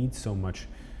oversight and need so much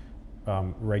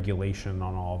regulation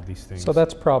on all of these things? So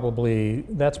that's probably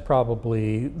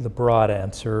the broad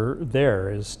answer there,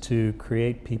 is to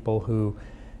create people who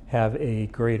have a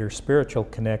greater spiritual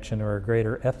connection or a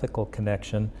greater ethical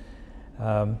connection.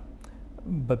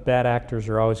 But bad actors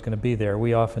are always going to be there.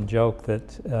 We often joke that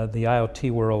the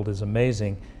IoT world is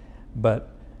amazing, but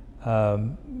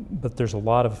there's a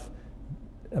lot of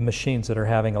machines that are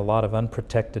having a lot of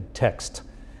unprotected text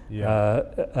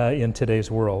in today's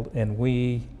world, and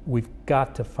we've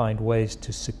got to find ways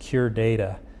to secure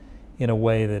data in a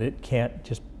way that it can't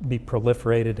just be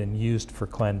proliferated and used for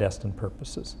clandestine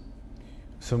purposes.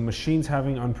 So machines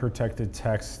having unprotected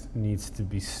text needs to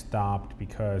be stopped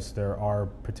because there are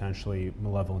potentially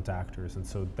malevolent actors, and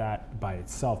so that by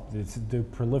itself, the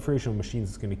proliferation of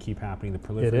machines is going to keep happening. The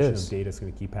proliferation of data is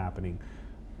going to keep happening.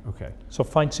 Okay. So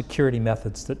find security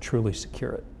methods that truly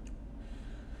secure it.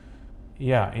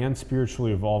 Yeah, and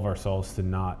spiritually evolve ourselves to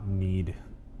not need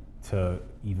to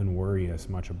even worry as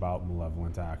much about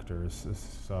malevolent actors.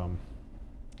 This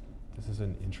is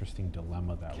an interesting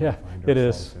dilemma that we find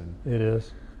ourselves in. It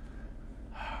is.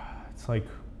 It's like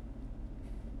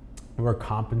we're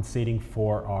compensating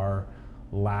for our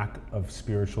lack of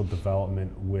spiritual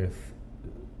development with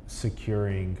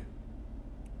security,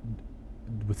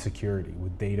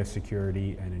 with data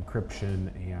security and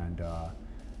encryption, and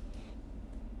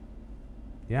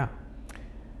yeah.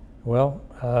 Well,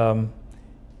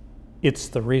 it's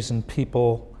the reason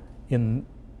people in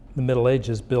the Middle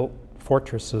Ages built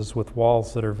fortresses with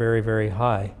walls that are very, very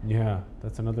high. Yeah,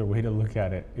 that's another way to look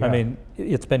at it. Yeah. I mean,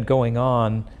 it's been going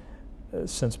on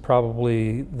since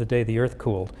probably the day the earth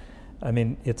cooled. I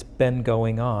mean, it's been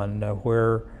going on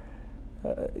where,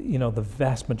 the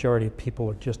vast majority of people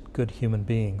are just good human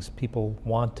beings. People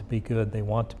want to be good, they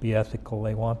want to be ethical,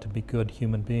 they want to be good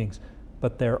human beings.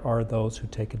 But there are those who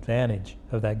take advantage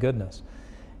of that goodness.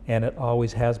 And it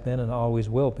always has been and always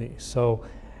will be. So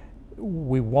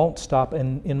we won't stop,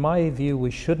 and in my view,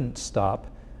 we shouldn't stop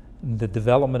the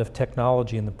development of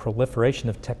technology and the proliferation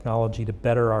of technology to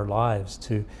better our lives,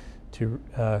 to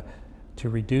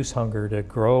reduce hunger, to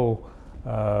grow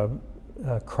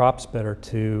crops better,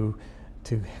 to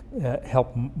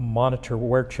help monitor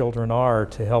where children are,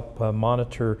 to help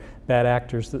monitor bad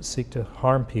actors that seek to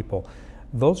harm people.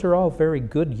 Those are all very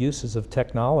good uses of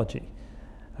technology,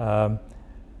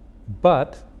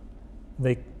 but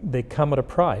they come at a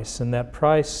price, and that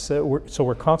price, so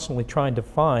we're constantly trying to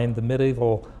find the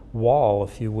medieval wall,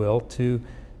 if you will, to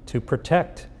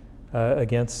protect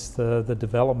against the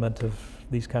development of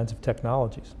these kinds of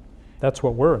technologies. That's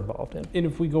what we're involved in. And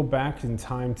if we go back in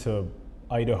time to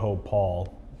Idaho,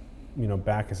 Paul,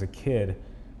 back as a kid,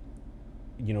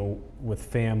 with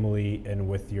family and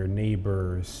with your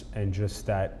neighbors, and just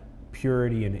that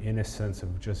purity and innocence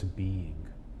of just being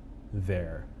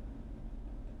there.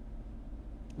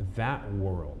 That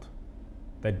world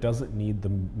that doesn't need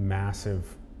the massive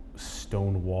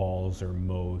stone walls or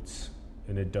moats,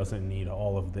 and it doesn't need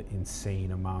all of the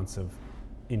insane amounts of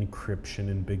encryption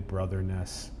and big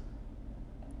brotherness.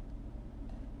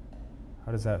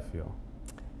 How does that feel?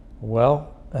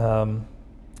 Well,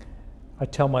 I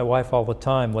tell my wife all the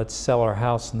time, let's sell our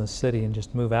house in the city and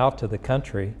just move out to the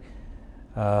country.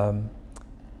 I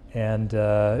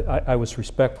was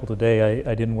respectful today.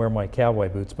 I didn't wear my cowboy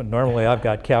boots, but normally I've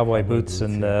got cowboy boots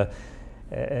and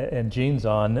jeans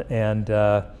on, and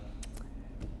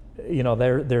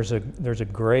there's a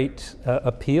great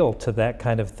appeal to that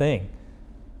kind of thing.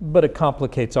 But it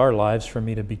complicates our lives for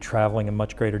me to be traveling a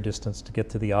much greater distance to get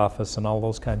to the office and all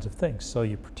those kinds of things. So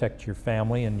you protect your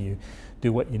family and you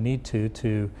do what you need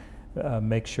to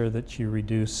make sure that you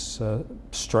reduce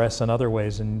stress in other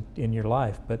ways in your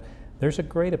life. But there's a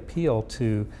great appeal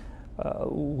to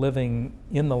living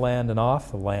in the land and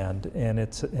off the land, and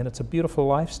it's a beautiful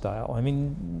lifestyle. I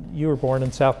mean, you were born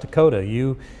in South Dakota.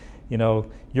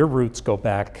 Your roots go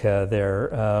back there.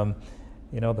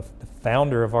 The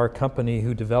founder of our company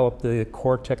who developed the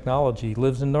core technology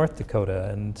lives in North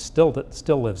Dakota and still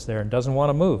lives there and doesn't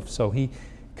want to move. So he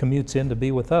commutes in to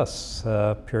be with us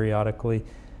periodically.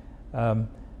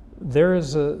 There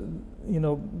is the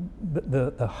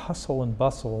hustle and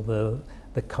bustle,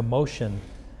 the commotion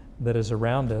that is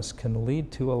around us can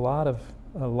lead to a lot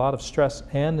of stress,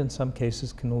 and in some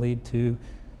cases can lead to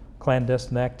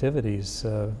clandestine activities.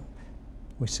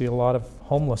 We see a lot of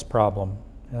homeless problem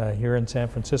here in San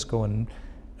Francisco and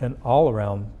all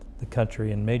around the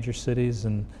country in major cities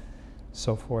and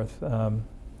so forth.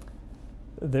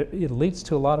 It leads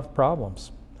to a lot of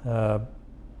problems,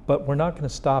 but we're not going to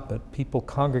stop it. People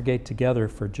congregate together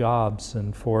for jobs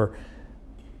and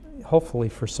hopefully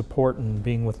for support and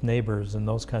being with neighbors and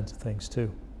those kinds of things too.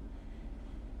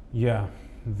 Yeah,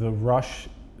 the rush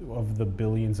of the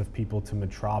billions of people to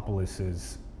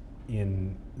metropolises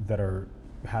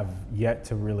have yet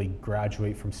to really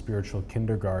graduate from spiritual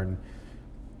kindergarten,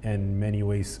 in many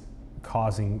ways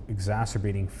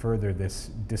exacerbating further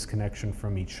this disconnection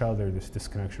from each other, this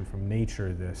disconnection from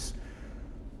nature,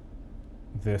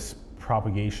 this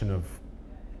propagation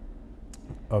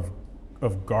of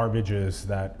garbages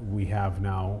that we have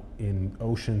now in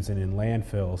oceans and in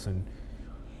landfills. And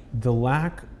the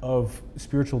lack of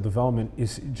spiritual development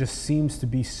just seems to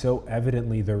be so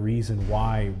evidently the reason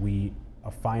why we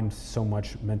find so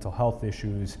much mental health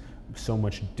issues, so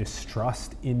much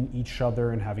distrust in each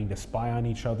other and having to spy on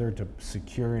each other to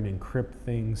secure and encrypt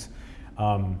things.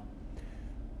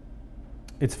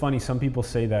 It's funny, some people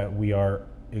say that we are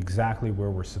exactly where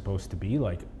we're supposed to be,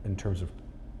 like in terms of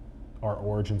our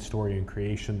origin story and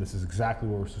creation. This is exactly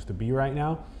where we're supposed to be right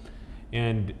now,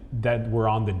 and that we're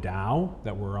on the Tao,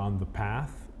 that we're on the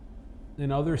path.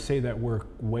 And others say that we're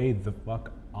way the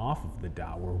fuck off of the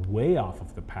Tao, we're way off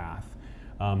of the path.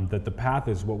 That the path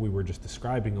is what we were just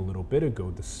describing a little bit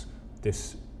ago, this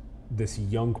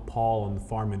young Paul on the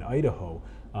farm in Idaho,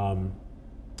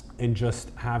 and just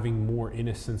having more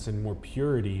innocence and more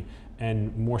purity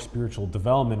and more spiritual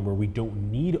development, where we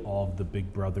don't need all of the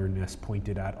big brotherness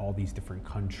pointed at all these different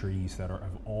countries that have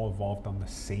all evolved on the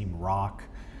same rock.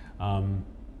 How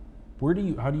do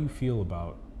you feel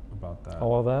about that?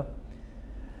 All of that?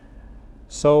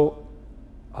 So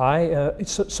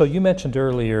so you mentioned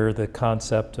earlier the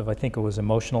concept of, I think it was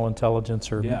emotional intelligence,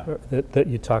 that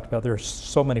you talked about. There are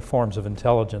so many forms of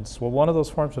intelligence. Well, one of those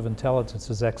forms of intelligence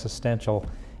is existential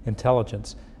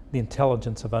intelligence, the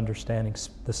intelligence of understanding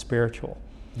the spiritual.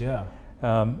 Yeah.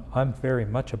 I'm very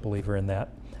much a believer in that.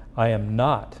 I am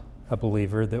not a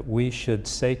believer that we should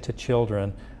say to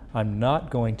children, I'm not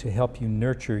going to help you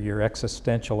nurture your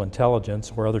existential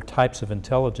intelligence or other types of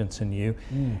intelligence in you,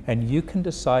 and you can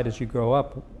decide as you grow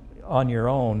up on your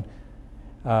own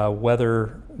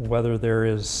whether there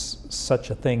is such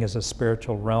a thing as a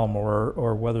spiritual realm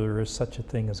or whether there is such a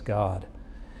thing as God.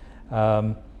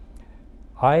 I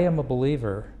am a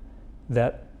believer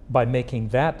that by making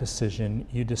that decision,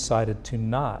 you decided to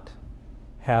not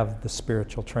have the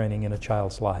spiritual training in a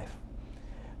child's life.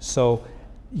 So,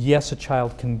 yes, a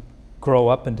child can grow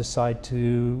up and decide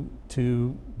to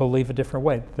believe a different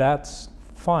way. That's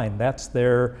fine. That's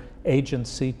their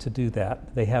agency to do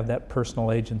that. They have that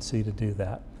personal agency to do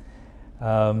that.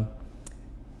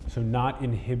 So not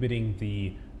inhibiting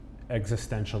the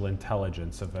existential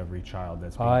intelligence of every child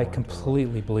that's being I born into the world.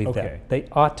 completely believe Okay. that. They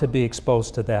ought to be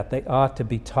exposed to that. They ought to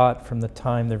be taught from the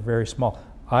time they're very small.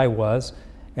 I was,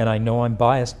 and I know I'm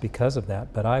biased because of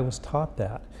that, but I was taught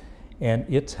that. And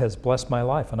it has blessed my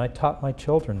life, and I taught my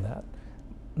children that.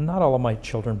 Not all of my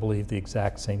children believe the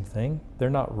exact same thing. They're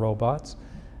not robots.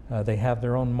 They have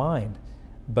their own mind.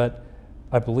 But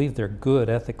I believe they're good,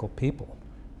 ethical people.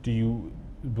 Do you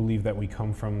believe that we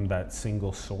come from that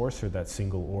single source or that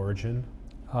single origin?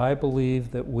 I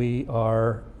believe that we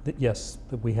are,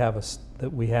 that we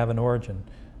have an origin.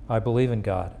 I believe in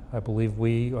God. I believe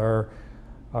we are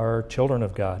children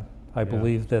of God. I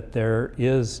believe that there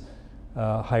is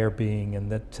a higher being, and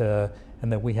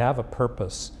that we have a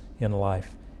purpose in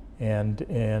life, and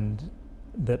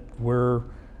that we're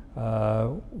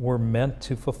meant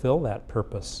to fulfill that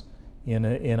purpose in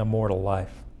a mortal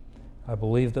life. I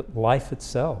believe that life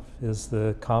itself is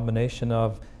the combination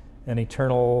of an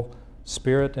eternal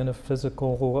spirit and a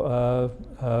physical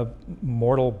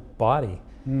mortal body.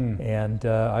 And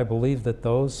I believe that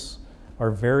those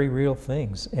are very real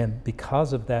things. And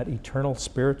because of that eternal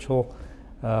spiritual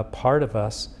part of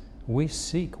us,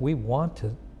 we want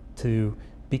to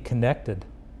be connected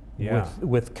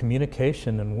with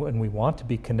communication, and we want to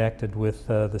be connected with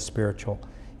the spiritual.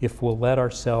 If we'll let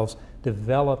ourselves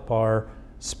develop our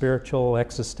spiritual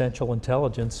existential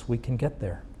intelligence, we can get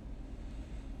there.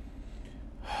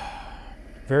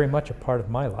 Very much a part of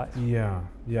my life. Yeah,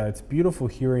 it's beautiful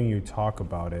hearing you talk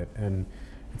about it, and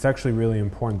it's actually really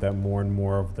important that more and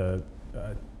more of the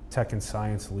tech and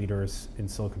science leaders in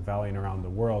Silicon Valley and around the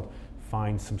world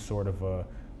find some sort of a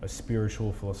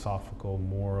spiritual, philosophical,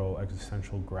 moral,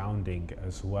 existential grounding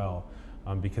as well,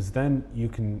 because then you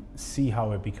can see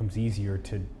how it becomes easier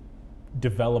to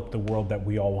develop the world that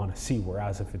we all want to see,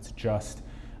 whereas if it's just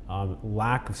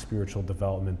lack of spiritual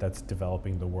development that's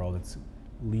developing the world, it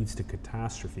leads to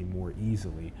catastrophe more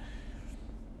easily.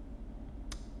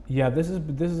 Yeah, this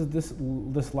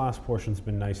last portion's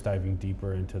been nice, diving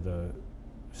deeper into the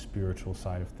spiritual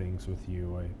side of things with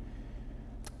you.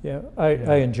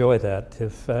 I enjoy that.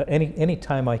 If any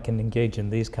time I can engage in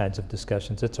these kinds of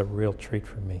discussions, it's a real treat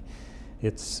for me.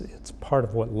 It's part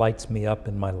of what lights me up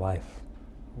in my life.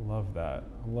 I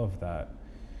love that.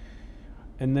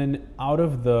 And then out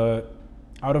of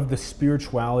the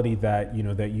spirituality that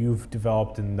that you've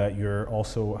developed and that you're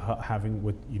also having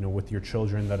with your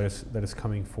children that is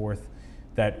coming forth,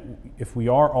 that if we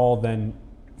are all then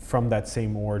from that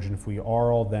same origin, if we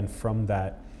are all then from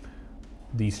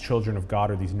these children of God,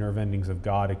 or these nerve endings of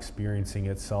God experiencing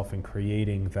itself and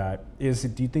creating that,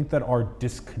 do you think that our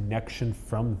disconnection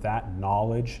from that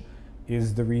knowledge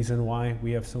is the reason why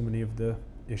we have so many of the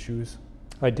issues?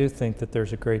 I do think that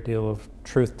there's a great deal of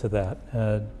truth to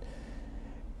that.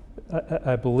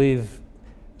 I believe,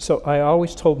 so I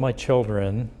always told my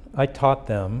children, I taught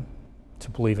them to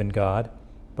believe in God,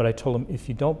 but I told them, if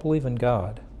you don't believe in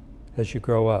God as you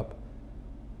grow up,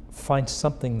 find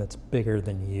something that's bigger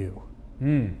than you.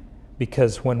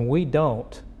 Because when we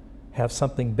don't have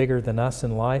something bigger than us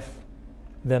in life,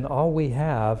 then all we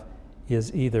have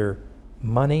is either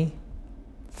money,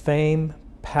 fame,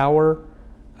 power,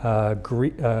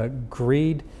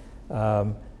 greed,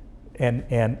 and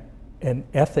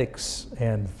ethics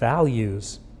and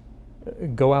values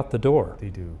go out the door. They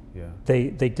do, yeah.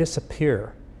 They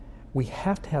disappear. We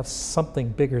have to have something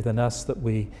bigger than us that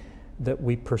we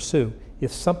pursue.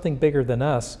 If something bigger than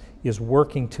us is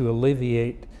working to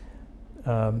alleviate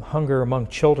hunger among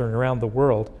children around the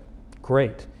world,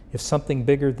 great. If something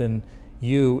bigger than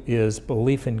you is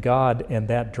belief in God and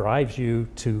that drives you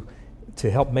to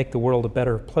help make the world a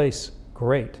better place,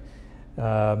 great.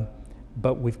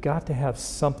 But we've got to have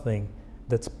something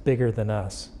that's bigger than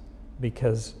us,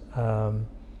 because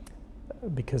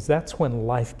that's when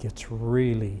life gets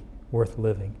really worth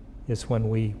living, is when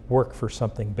we work for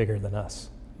something bigger than us.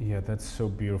 Yeah, that's so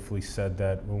beautifully said,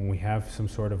 that when we have some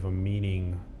sort of a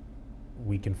meaning,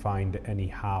 we can find any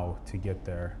how to get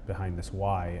there behind this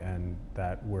why, and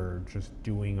that we're just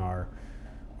doing our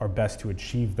best to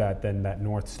achieve that, then that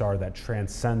North Star that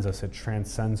transcends us. It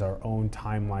transcends our own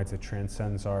timelines. It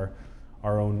transcends our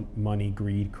our own money,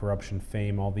 greed, corruption,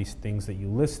 fame, all these things that you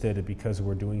listed, because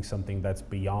we're doing something that's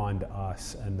beyond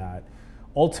us, and that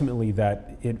ultimately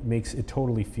that it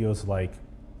totally feels like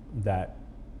that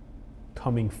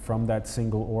coming from that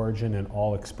single origin and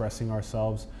all expressing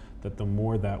ourselves, that the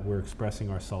more that we're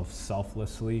expressing ourselves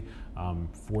selflessly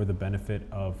for the benefit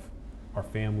of our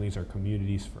families, our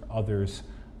communities, for others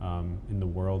in the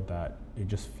world, that it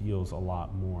just feels a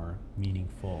lot more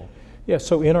meaningful. Yeah,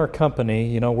 so in our company,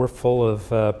 you know, we're full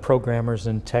of programmers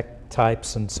and tech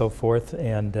types and so forth,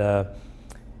 and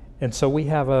so we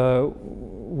have a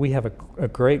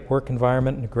great work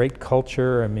environment and a great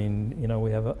culture. I mean, you know,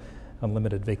 we have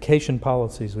unlimited vacation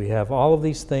policies. We have all of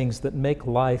these things that make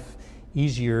life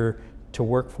easier to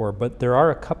work for, but there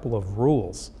are a couple of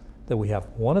rules that we have.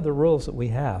 One of the rules that we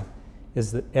have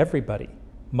is that everybody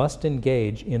must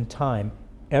engage in time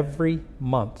every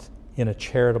month in a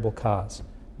charitable cause.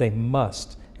 They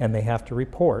must, and they have to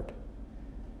report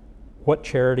what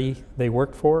charity they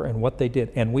worked for and what they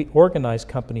did. And we organize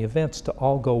company events to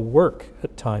all go work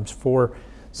at times for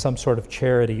some sort of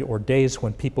charity, or days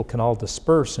when people can all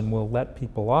disperse, and we'll let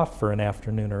people off for an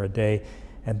afternoon or a day,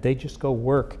 and they just go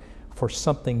work for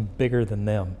something bigger than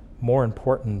them, more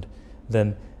important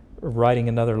than writing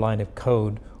another line of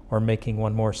code or making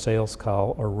one more sales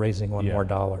call or raising one more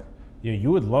dollar. Yeah,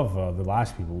 you would love the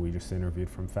last people we just interviewed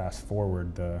from Fast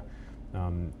Forward, the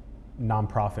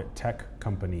nonprofit tech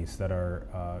companies that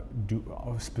are do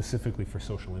specifically for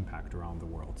social impact around the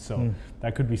world. So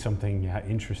that could be something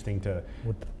interesting to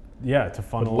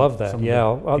funnel. Would love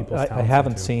that. I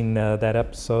haven't into. seen that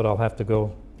episode. I'll have to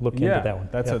go look into that one.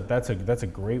 That's a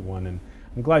great one, and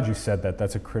I'm glad you said that.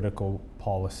 That's a critical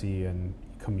policy and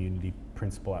community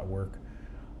principle at work.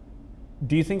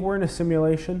 Do you think we're in a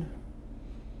simulation?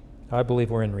 I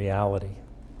believe we're in reality.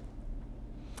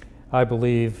 I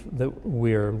believe that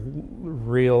we're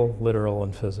real, literal,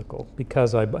 and physical.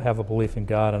 Because I have a belief in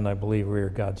God and I believe we are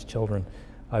God's children,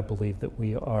 I believe that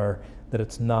that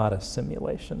it's not a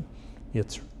simulation.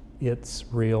 It's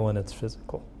real and it's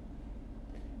physical.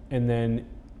 And then,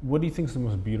 what do you think is the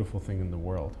most beautiful thing in the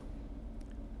world?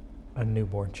 A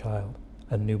newborn child,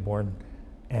 a newborn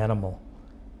animal.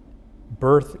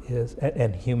 Birth is,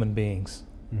 and human beings.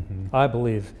 Mm-hmm. I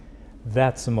believe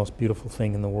that's the most beautiful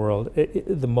thing in the world.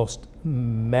 The most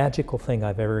magical thing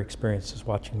I've ever experienced is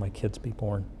watching my kids be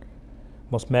born.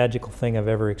 Most magical thing I've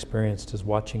ever experienced is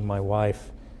watching my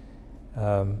wife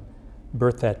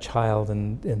birth that child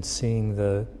and seeing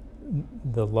the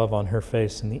love on her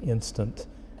face and the instant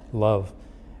love.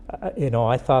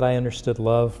 I thought I understood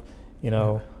love,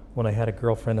 when I had a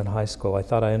girlfriend in high school. I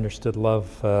thought I understood love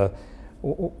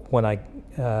when I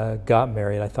got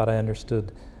married. I thought I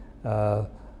understood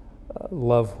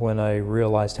love when I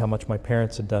realized how much my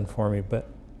parents had done for me, but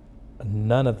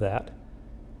none of that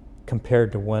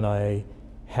compared to when I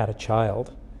had a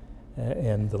child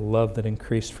and the love that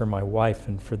increased for my wife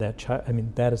and for that child. I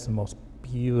mean, that is the most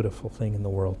beautiful thing in the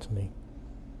world to me.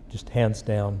 Just hands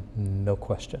down, no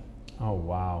question. Oh,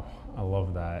 wow. I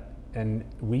love that. And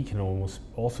we can almost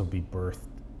also be birthed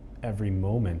every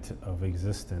moment of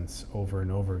existence over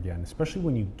and over again, especially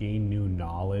when you gain new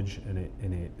knowledge and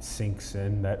it sinks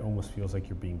in. That almost feels like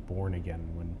you're being born again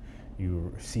when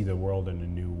you see the world in a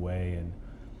new way.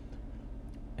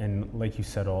 And like you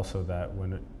said also, that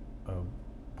when a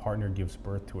partner gives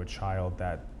birth to a child,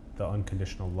 that the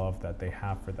unconditional love that they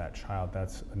have for that child,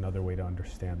 that's another way to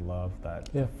understand love, that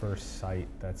first sight.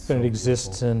 That's so it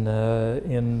exists in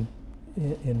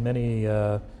many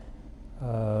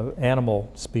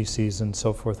animal species and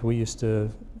so forth. We used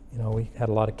to, we had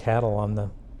a lot of cattle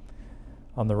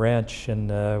on the ranch,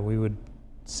 and we would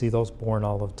see those born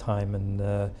all the time,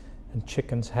 and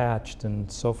chickens hatched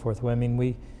and so forth. I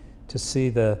mean, to see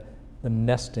the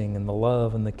nesting and the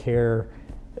love and the care.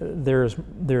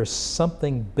 There's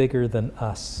something bigger than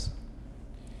us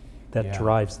that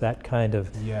drives that kind of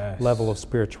level of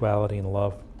spirituality and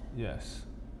love. Yes.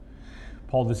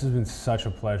 Paul, this has been such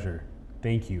a pleasure.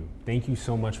 Thank you. Thank you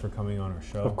so much for coming on our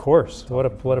show. Of course. What a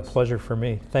pleasure for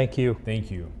me. Thank you.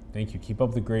 Thank you. Thank you. Keep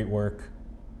up the great work.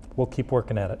 We'll keep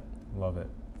working at it. Love it.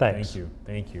 Thanks. Thank you.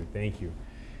 Thank you. Thank you.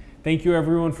 Thank you,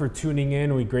 everyone, for tuning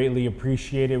in. We greatly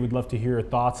appreciate it. We'd love to hear your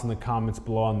thoughts in the comments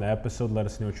below on the episode. Let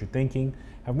us know what you're thinking.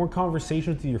 Have more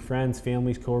conversations with your friends,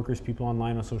 families, coworkers, people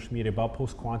online on social media about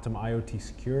post-quantum IoT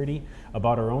security,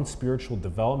 about our own spiritual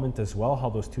development as well, how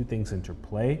those two things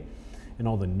interplay, and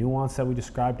all the nuance that we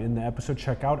described in the episode.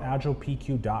 Check out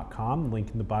agilepq.com,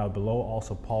 link in the bio below,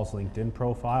 also Paul's LinkedIn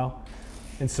profile.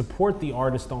 and support the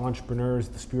artists, the entrepreneurs,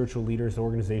 the spiritual leaders, the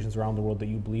organizations around the world that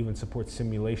you believe in. Support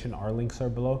simulation. Our links are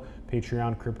below.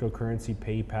 Patreon, cryptocurrency,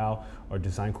 PayPal, or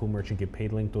Design Cool Merchant Get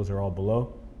Paid link. Those are all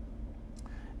below.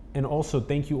 And also,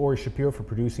 thank you, Ori Shapiro, for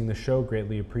producing the show.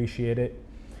 Greatly appreciate it.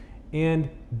 And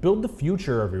build the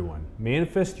future, everyone.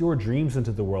 Manifest your dreams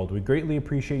into the world. We greatly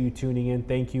appreciate you tuning in.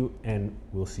 Thank you, and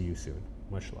we'll see you soon.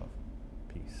 Much love.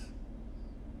 Peace.